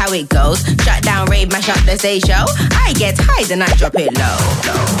 you know how it goes. Shut down, rave, mash up the stage show. I get high, then I drop it low.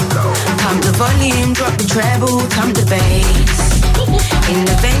 Come to volume, drop the treble, come to bass. In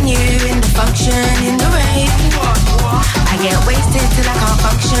the venue, in the function, in the rave. I get wasted till I can't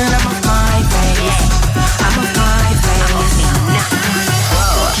function. I'm off my face. I'm off my face.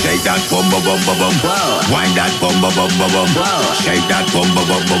 Shake that bum bum bum bum bum. Wind that bum bum bum bum. Shake that bum bum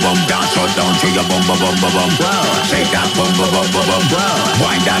bum bum. Dance right down to your bum bum bum bum. Shake that bum bum bum bum.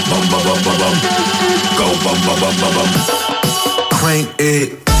 Wind that bum bum bum bum. Go bum bum bum bum. Crank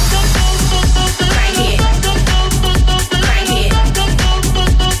it.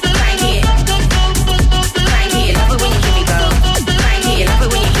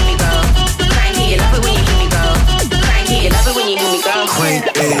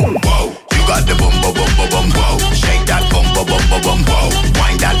 Whoa, you got the bum bum bum bum whoa. Shake that bum bum bum bum whoa.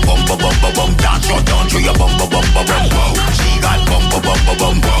 Wind that bum bum bum bum. Dance right down to your bum bum bum bum whoa. She got bum bum bum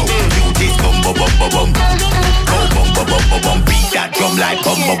bum whoa. You this bum bum bum bum. Go bum bum bum bum. Beat that drum like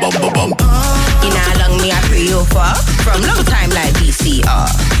bum bum bum bum. You know how long me I pray you for? From long time like VCR.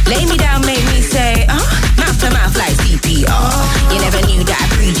 Lay me down, make me say, mouth to mouth like CPR. You never knew that I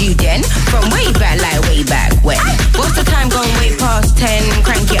prayed you then. From way back like way back when. What's the time gone way past 10?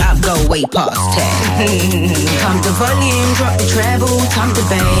 Crank it up, go way past 10. Pump the volume, drop the treble, pump the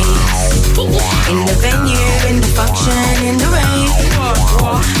bass. In the venue, in the function, in the rave.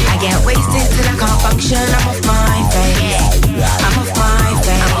 I get wasted till I can't function. I'm off my face. I'm off my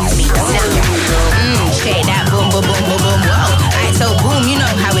face. Shake that boom, boom, boom, boom, boom, whoa. Alright, so boom, you know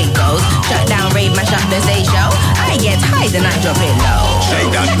how it goes. Shut down, rave, mash up the stage show. I get high, then I drop it low.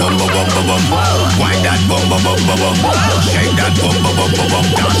 Shake that boom, boom, boom, boom, boom. Wind that boom, boom, boom, boom, boom. Shake that boom, boom, boom, boom, boom.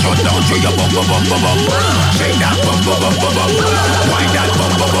 Dance right down to your boom, boom, boom, boom, boom. Shake that boom, boom, boom, boom, boom. Wind that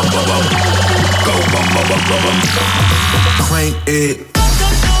boom, boom, boom, boom, boom. Go boom, boom, boom, boom, boom. Crank it.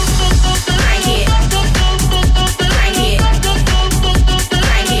 Crank it. Crank it.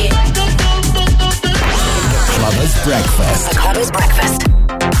 Crank it. Clubbers Breakfast. Clubbers Breakfast.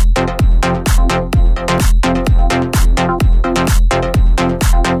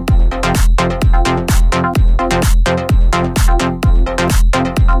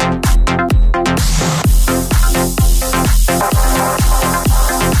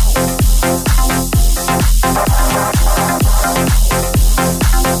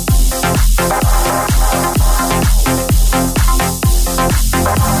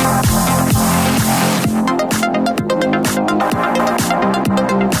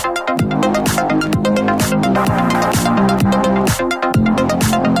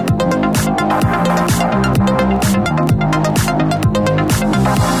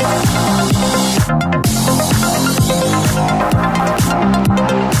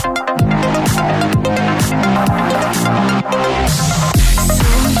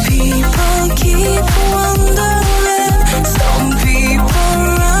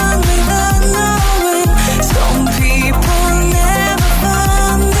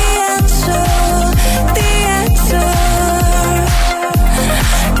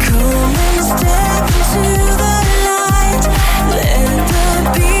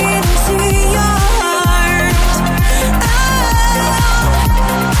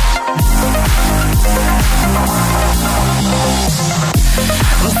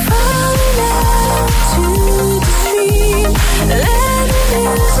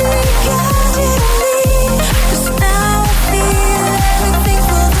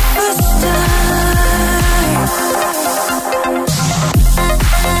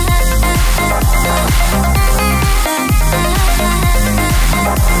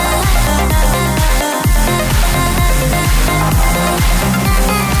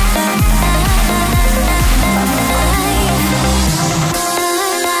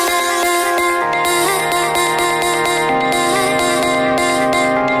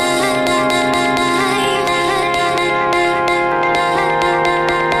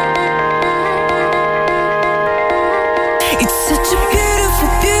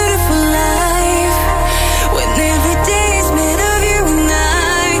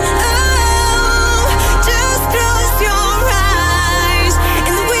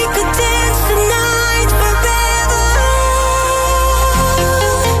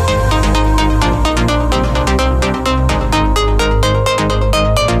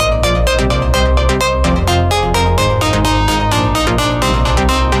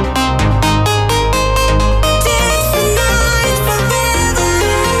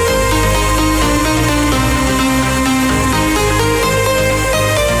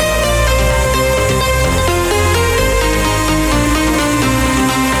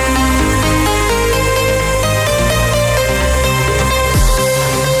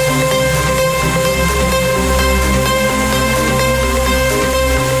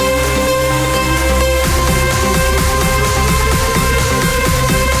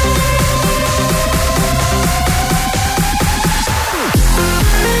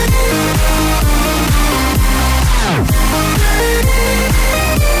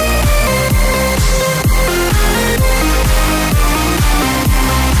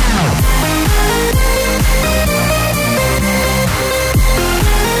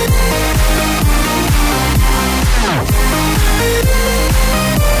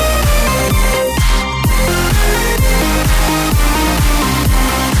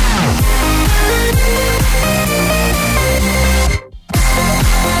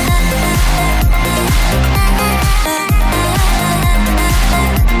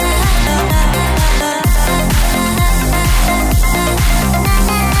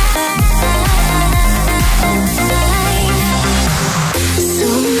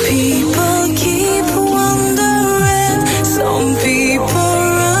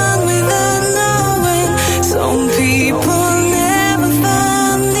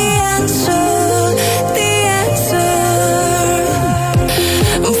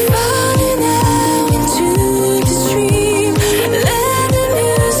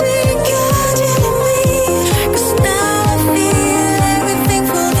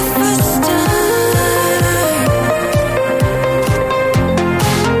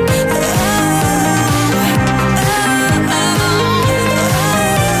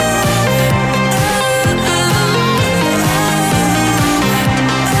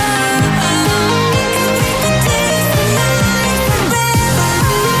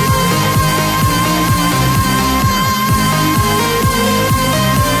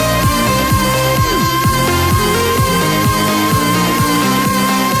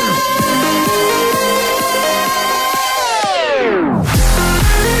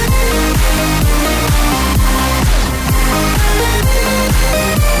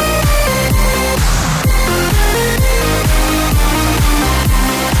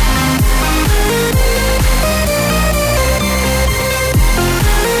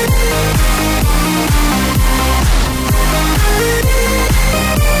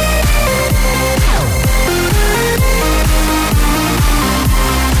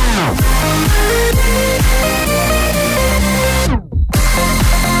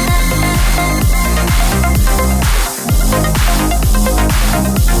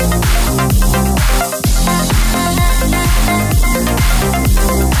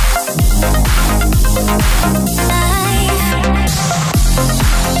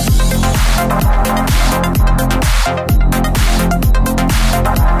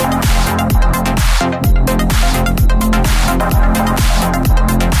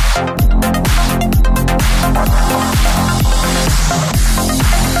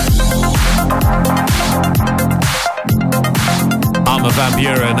 Van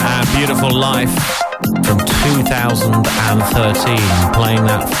Buren and Beautiful Life from 2013. Playing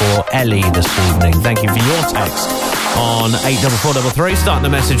that for Ellie this evening. Thank you for your text on 84433. Starting the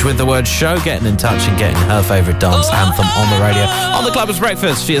message with the word show, getting in touch and getting her favourite dance anthem on the radio. On the Clubbers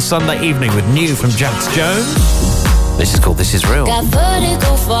Breakfast for your Sunday evening with new from Jax Jones. This is called This Is Real. Got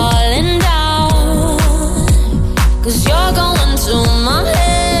vertigo falling down, 'cause you're going to my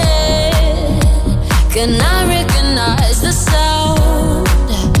head. Can I recognize the sound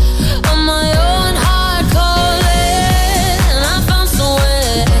of my own heart calling? And I found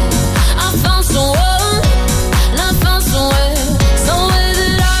somewhere, I found someone, and I found somewhere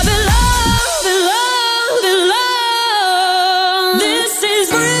that I belong, belong. This is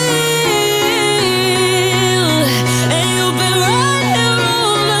real, and you've been right here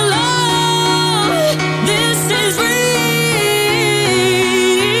all along. This is real,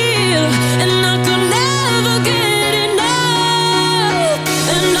 and I could never get enough.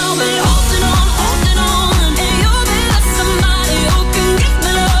 And I'll be holding on, and you'll be like somebody who can give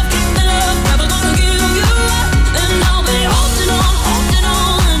me love, never gonna give you up. And I'll be holding on,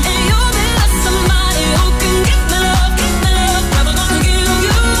 and you'll be like somebody who can give me love, never gonna give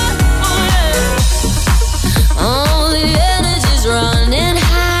you up. Oh yeah. All the energy's running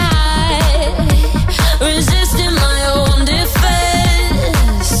high, resisting my own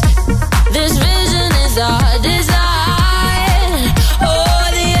defense. This vision is our design. Oh,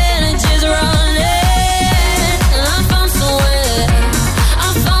 the energy's running, and I found somewhere, I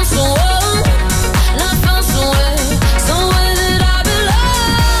found someone, and I found somewhere that I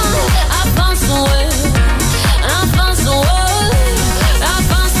belong. I found somewhere, and I found someone, I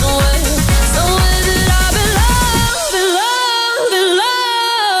found somewhere that I belong,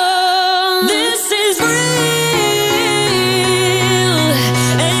 belong. This is real,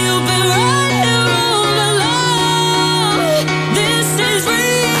 and you've been right here all along. This is real,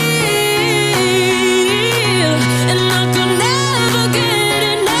 and I could never get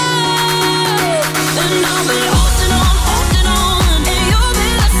enough. And I'll be holding on, and you'll be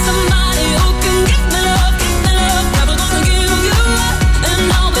like somebody who can give me love, never gonna give you up. And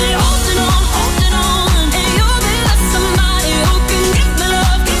I'll be holding on, and you'll be like somebody who can give me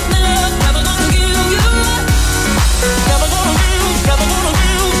love, never gonna give you up. Never gonna give, never gonna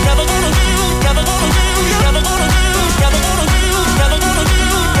give, never gonna give, never gonna give, never gonna give, never gonna give, never gonna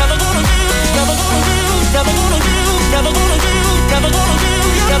give, never gonna give, never gonna give, never gonna give, never gonna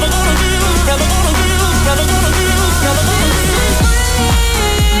give, never gonna give, never gonna give, never gonna give, never gonna give, never gonna give.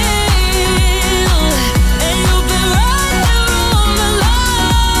 And you've been right here all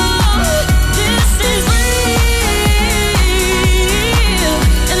along. This is real,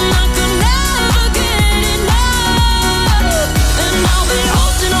 and I could never get enough. And I'll be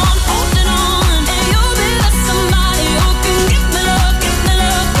holding on, and you'll be like somebody who can give me love,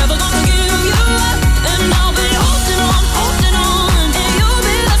 never gonna give you up. And I'll be holding on, and you'll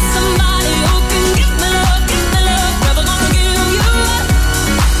be like somebody who can give me love, never gonna give you up.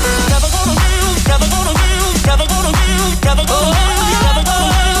 Never gonna give, never gonna give, never gonna give, never gonna give, never gonna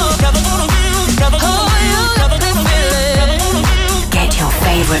give, never gonna give, never gonna give, never gonna give. Get your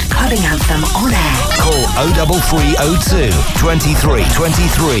favourite clubbing anthem on air. Call 03302 23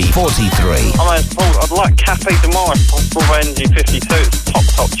 23 43. Hi, Paul. I'd like Cafe de Mars, possible by Energy 52. It's a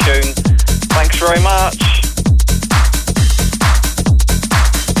top tune. Thanks very much.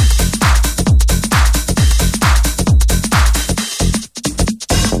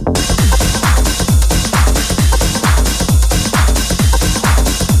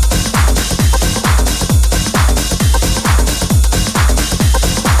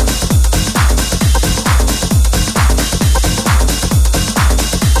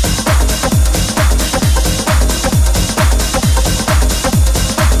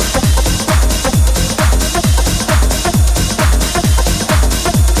 This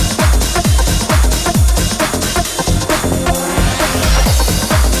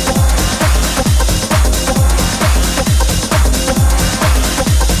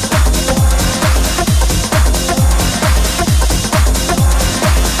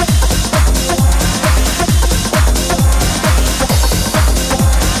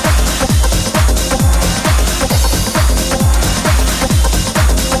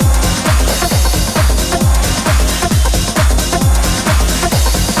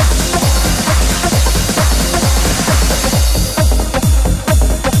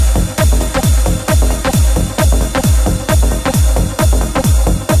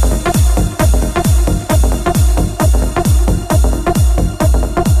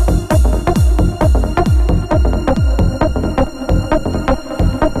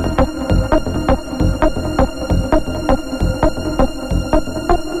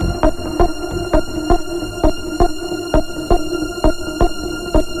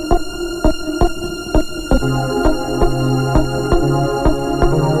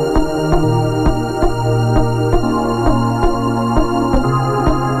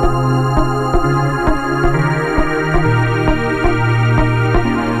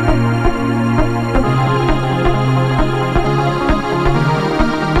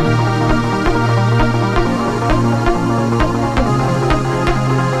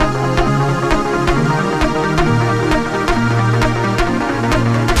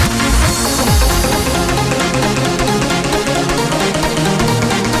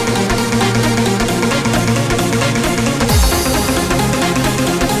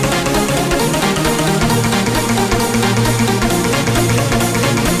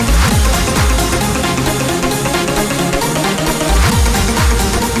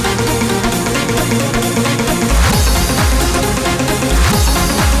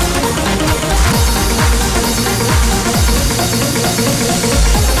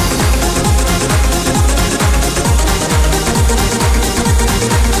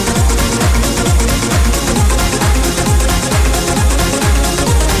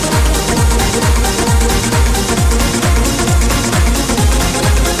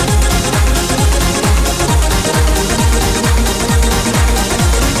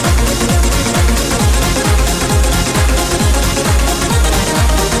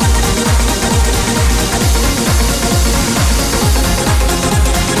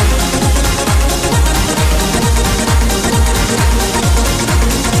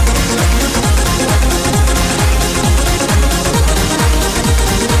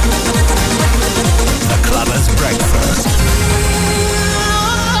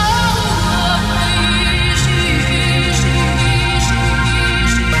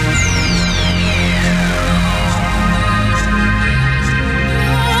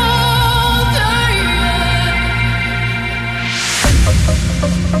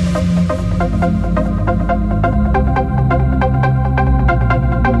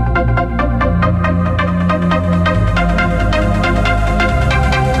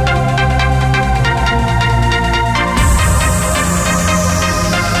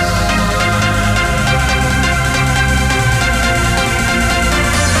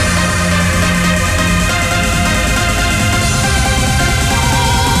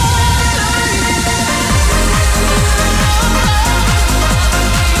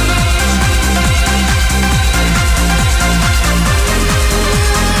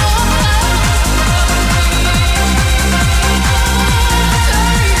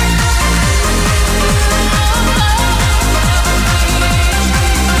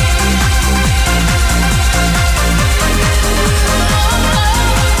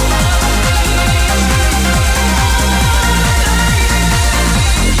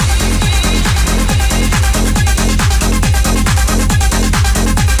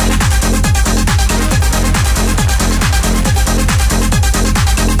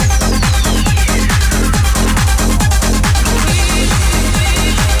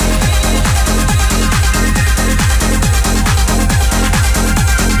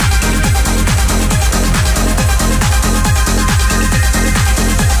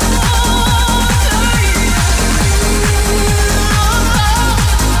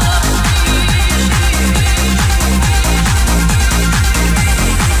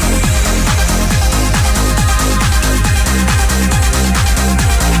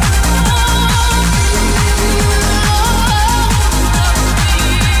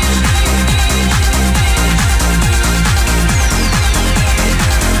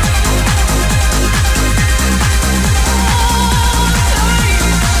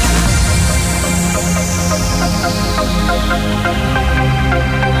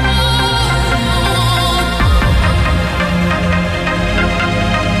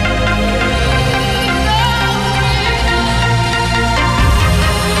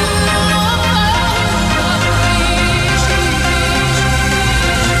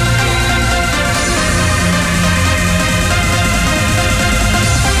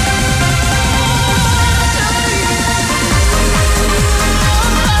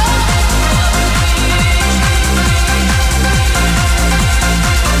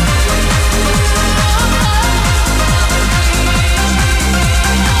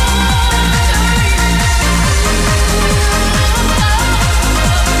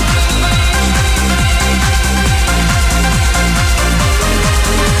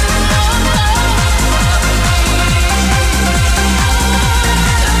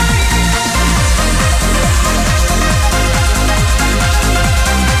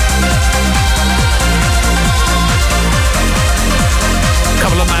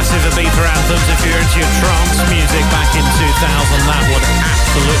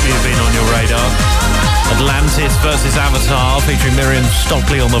versus Avatar, featuring Miriam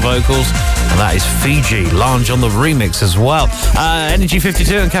Stockley on the vocals, and that is Fiji, Lange on the remix as well. Energy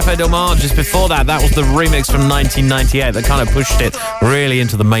 52 and Café Del Mar just before that. That was the remix from 1998 that kind of pushed it really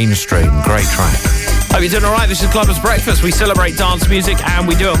into the mainstream. Great track. Hope you're doing all right. This is Clubbers Breakfast. We celebrate dance music and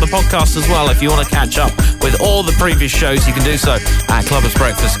we do it on the podcast as well. If you want to catch up with all the previous shows, you can do so at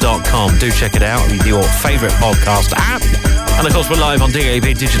clubbersbreakfast.com. Do check it out with your favourite podcast app. And of course, we're live on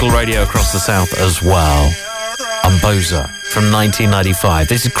DAB Digital Radio across the south as well. Umboza from 1995.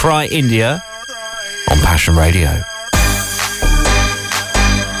 This is Cry India on Passion Radio.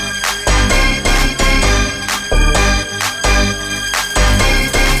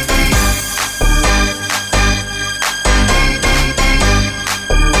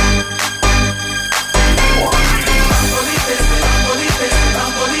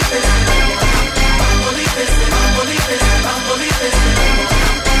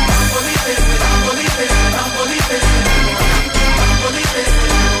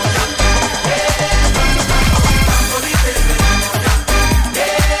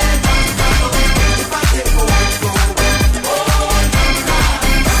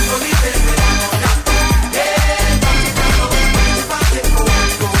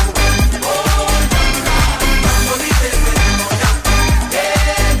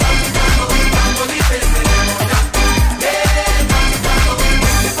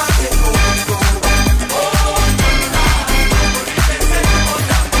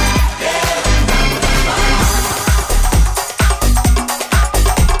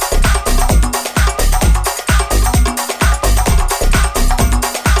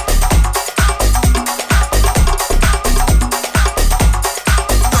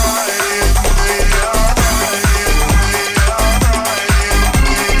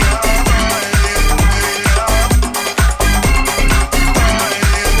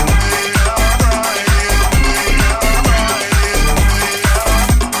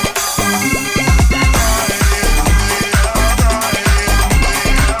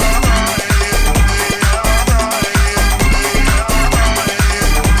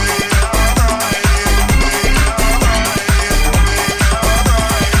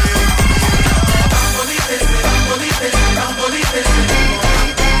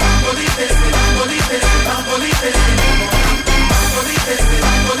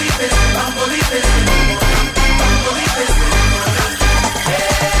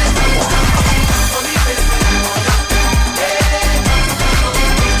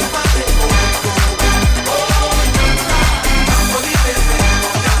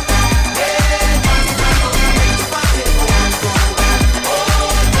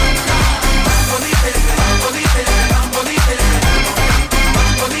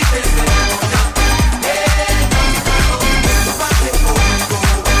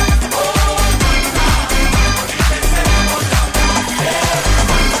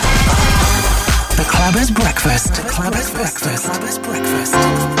 Clubbers Breakfast. Clubbers Breakfast. Clubbers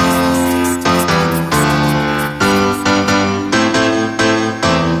Breakfast.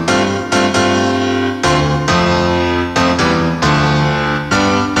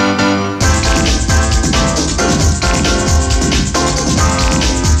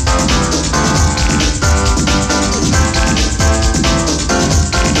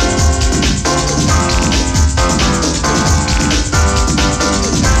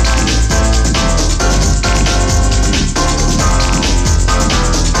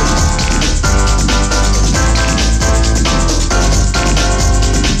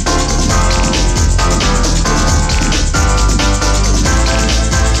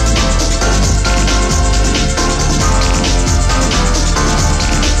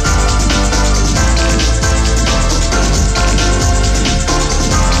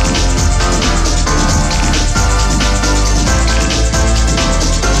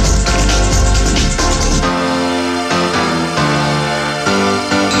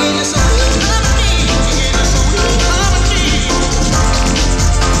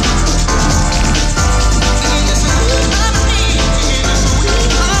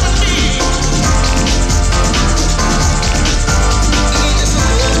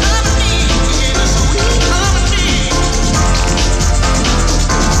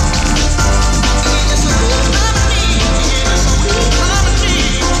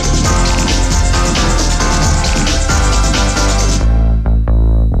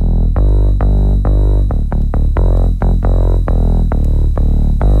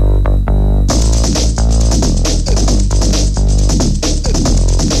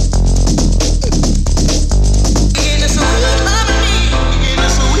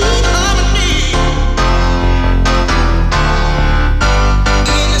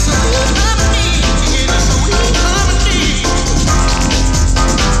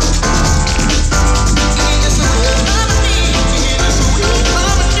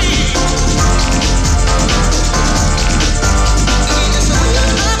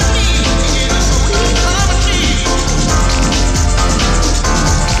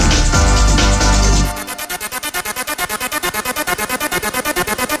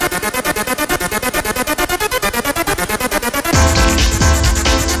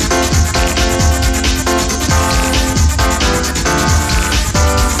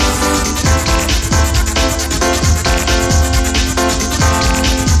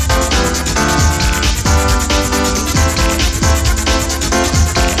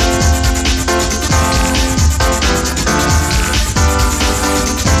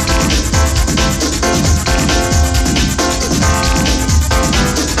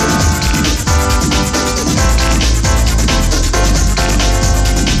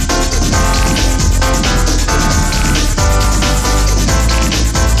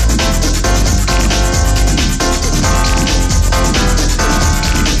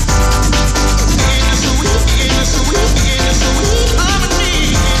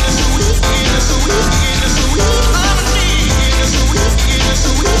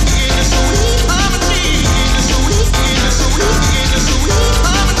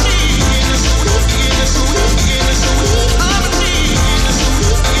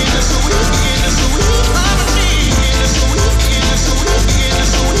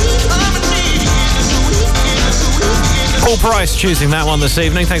 Price choosing that one this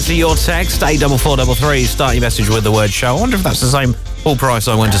evening. Thanks for your text, 84433. Start your message with the word show. I wonder if that's the same Paul Price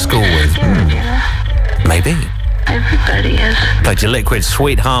I went to school with. Maybe. Everybody is. Played your Liquid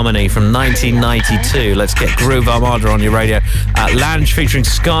Sweet Harmony from 1992. Let's get Groove Armada on your radio. Lange featuring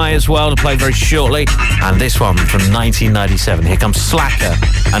Sky as well to play very shortly. And this one from 1997. Here comes Slacker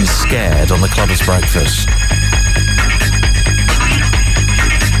and Scared on the Clubbers Breakfast.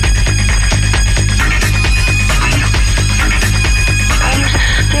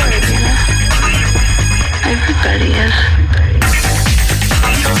 Everybody is.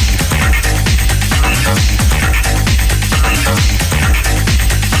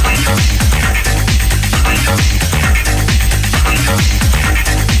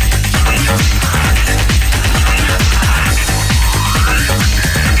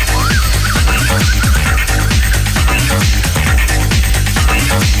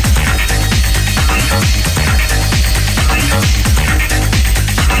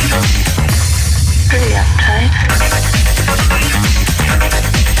 Pretty uptight.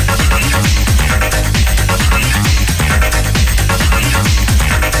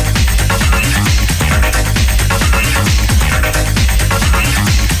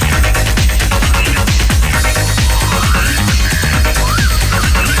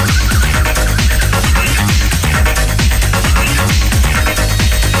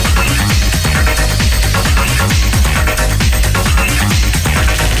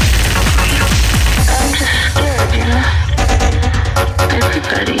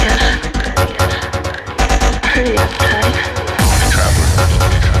 Everybody is. Pretty uptight.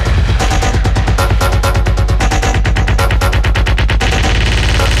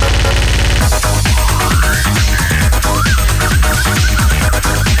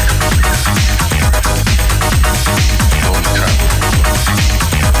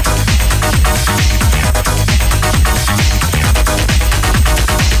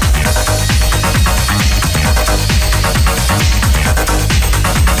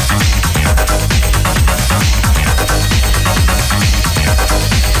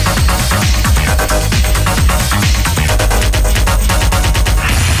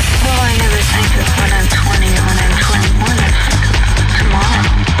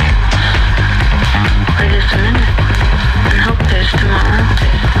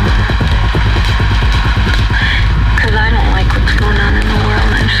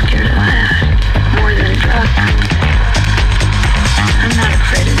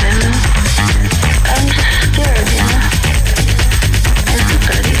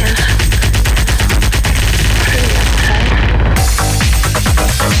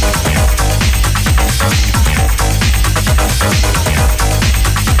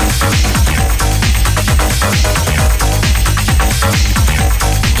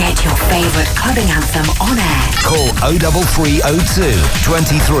 Clubbing Anthem on air. Call 03302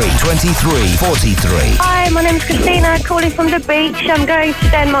 23 23 43. Hi, my name's Christina, calling from the beach. I'm going to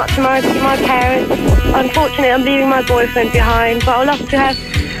Denmark tomorrow to see my parents. Unfortunately, I'm leaving my boyfriend behind, but I'd love to have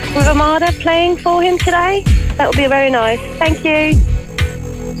with Armada playing for him today. That would be very nice. Thank you.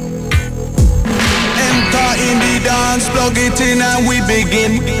 In the dance, plug it in and we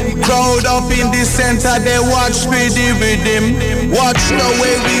begin. Crowd up in the center, they watch for the rhythm. Watch the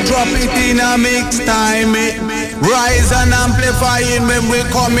way we drop it in a mix time. Rise and amplifying when we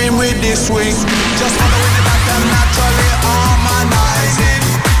come in with the swing. Just follow the back and naturally harmonizing.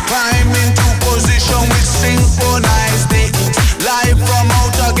 Climb into position, we synchronize it. Live from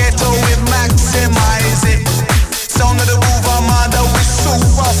outer ghetto, we maximize it. Sound of the groove, Armada, we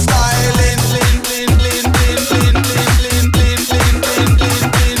super styling.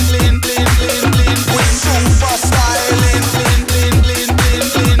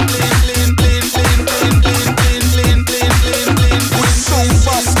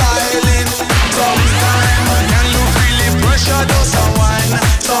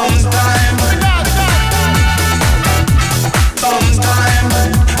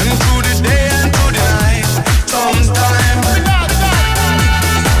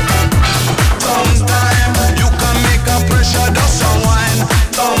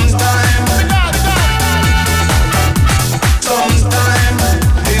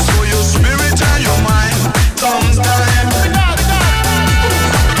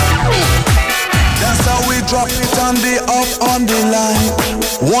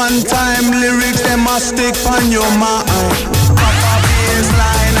 One time lyrics, they must stick on your mind. Proper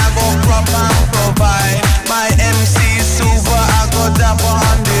baseline, I go crop and provide. My MC super, I go dapper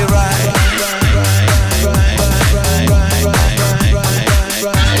on the ride.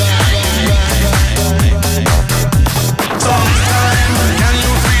 Sometime, can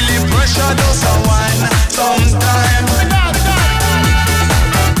you feel the pressure does a wine? Sometime,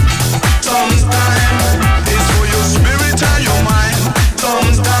 it's for your spirit and your mind.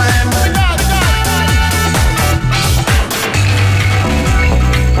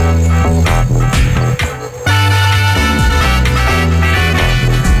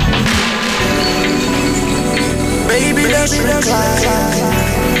 Baby, let's recline.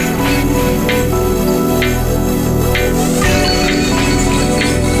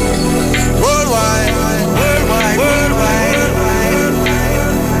 Worldwide.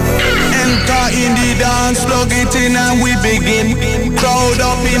 Enter in the dance, plug it in and we begin. Crowd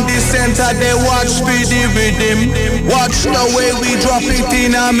up in the center, they watch for the rhythm. Watch the way we drop it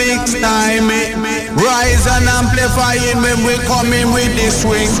in a mix time. Rise and amplifying when we come in with the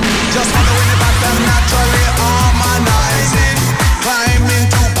swing. Just follow the back and naturally harmonizing. Climb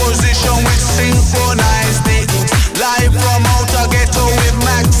into position, we synchronize it. Live from outer ghetto, we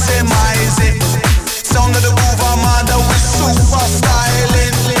maximize it. Sound of the groove, Armada, we super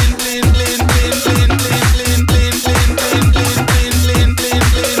styling.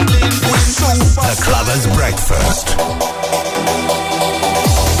 The Clubbers Breakfast.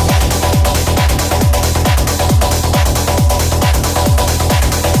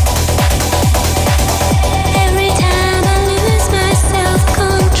 Every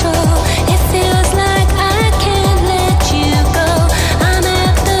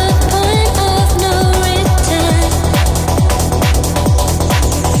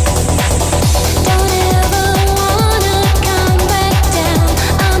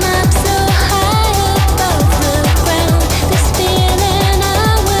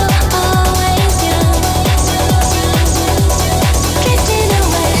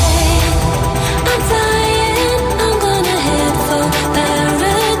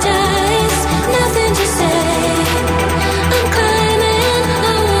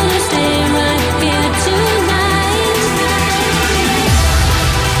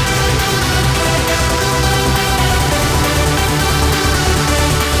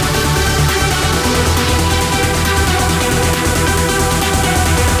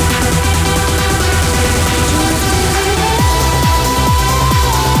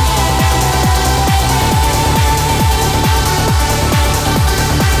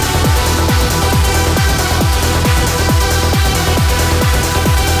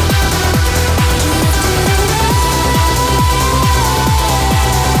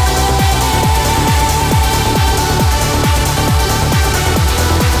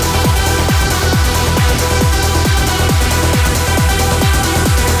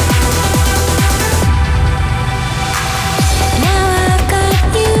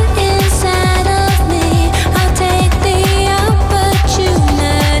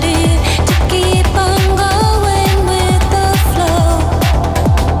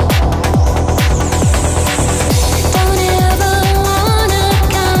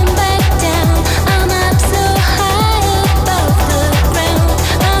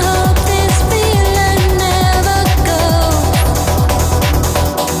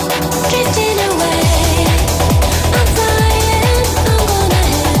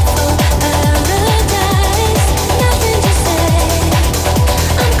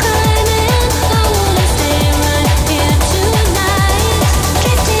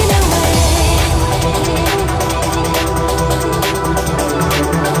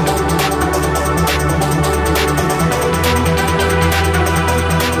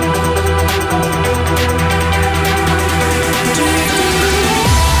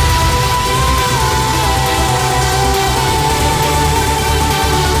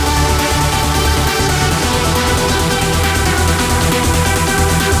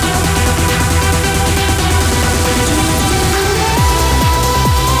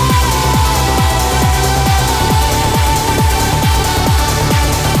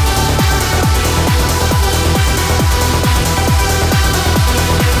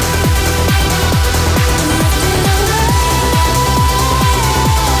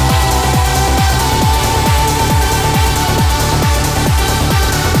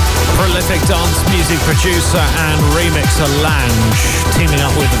producer and remixer Lange teaming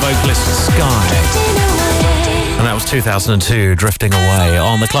up with the vocalist Sky. And that was 2002, Drifting Away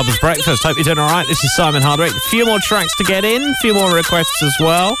on the Clubbers Breakfast. Hope you're doing all right. This is Simon Hardwick. A few more tracks to get in, a few more requests as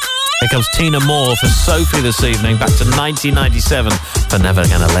well. Here comes Tina Moore for Sophie this evening, back to 1997 for Never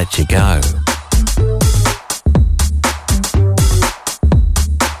Gonna Let You Go.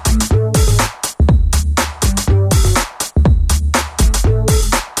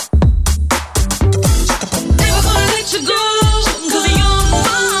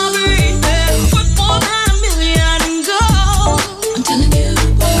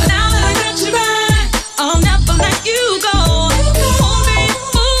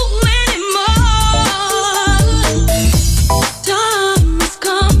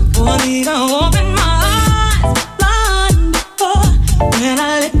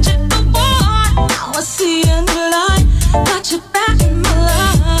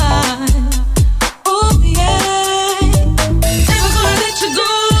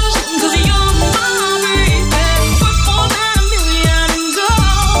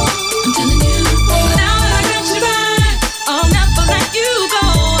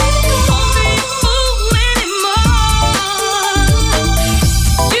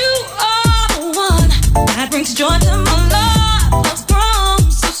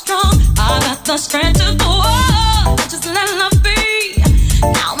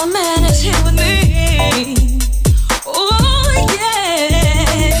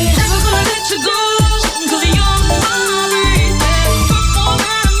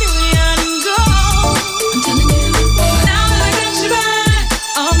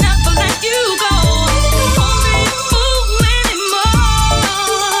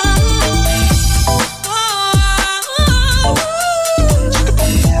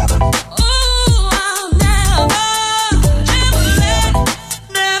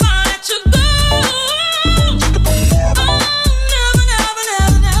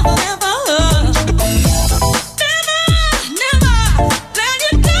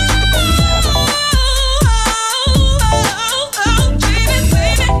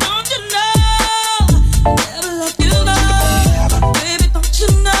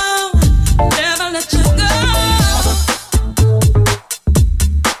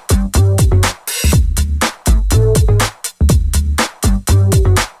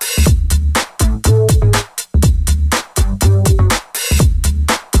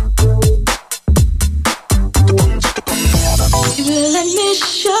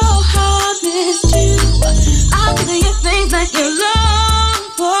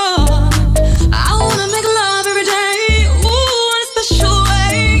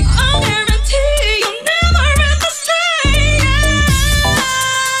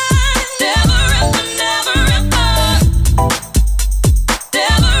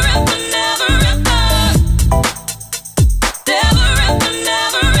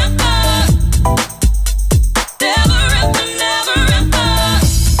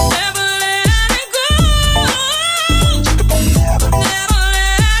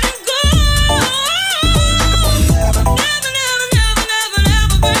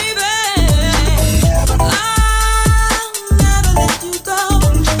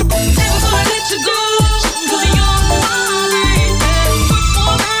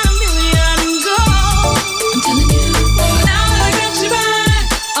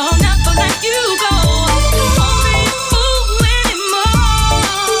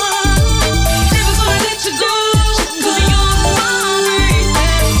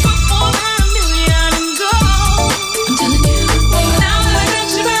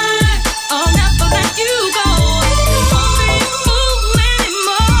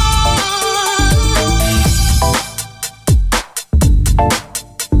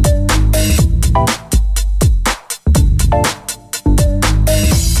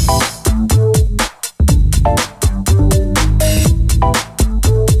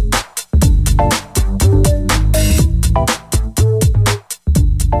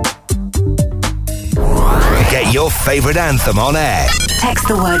 Favourite anthem on air. Text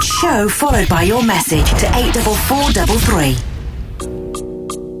the word show followed by your message to 84433.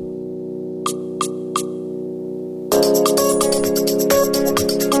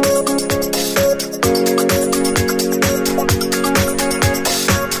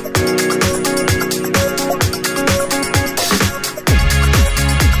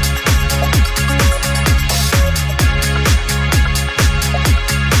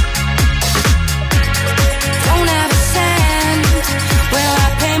 Will I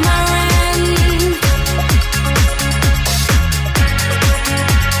pay my rent?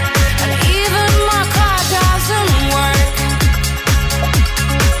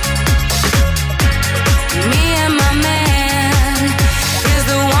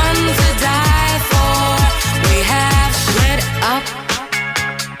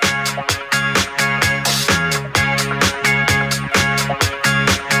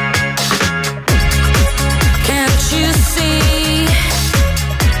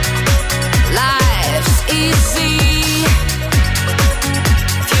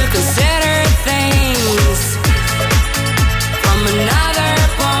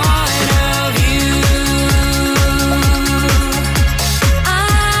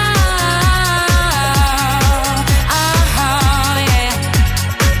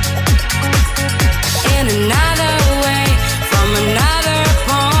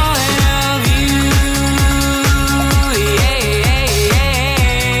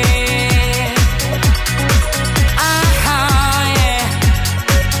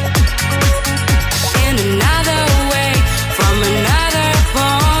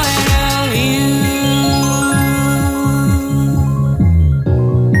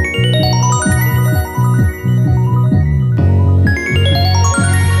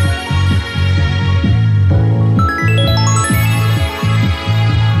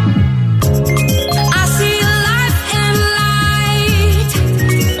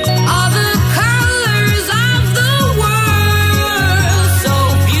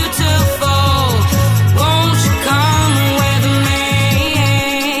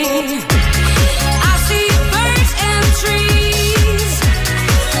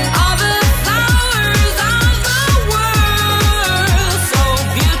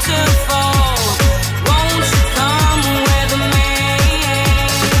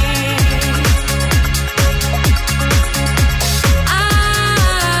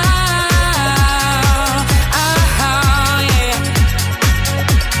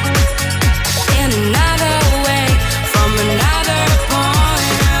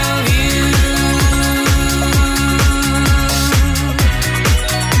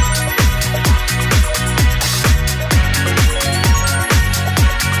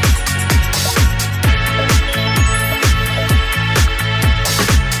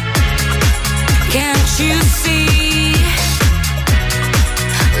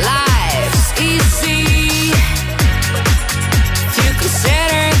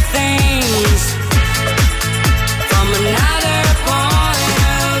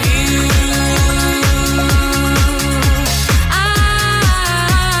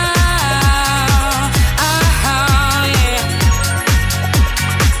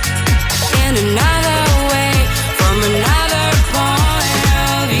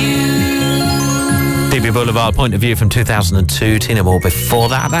 Boulevard, Point of View from 2002, Tina Moore before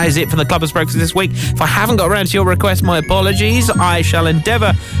that. That is it for the Clubbers Breakfast this week. If I haven't got around to your request, my apologies. I shall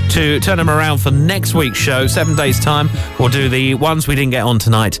endeavour to turn them around for next week's show. 7 days' time. We'll do the ones we didn't get on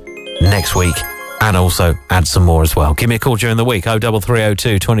tonight next week, and also add some more as well. Give me a call during the week,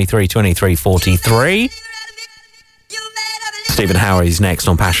 03302 23 23 43. Stephen Howery's next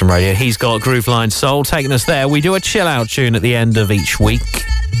on Passion Radio. He's got Groove Line Soul taking us there. We do a chill-out tune at the end of each week.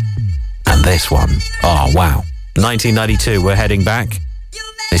 And this one, oh wow, 1992, we're heading back.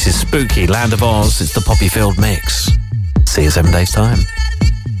 This is Spooky, Land of Oz. It's the Poppy Field mix. See you 7 days' time.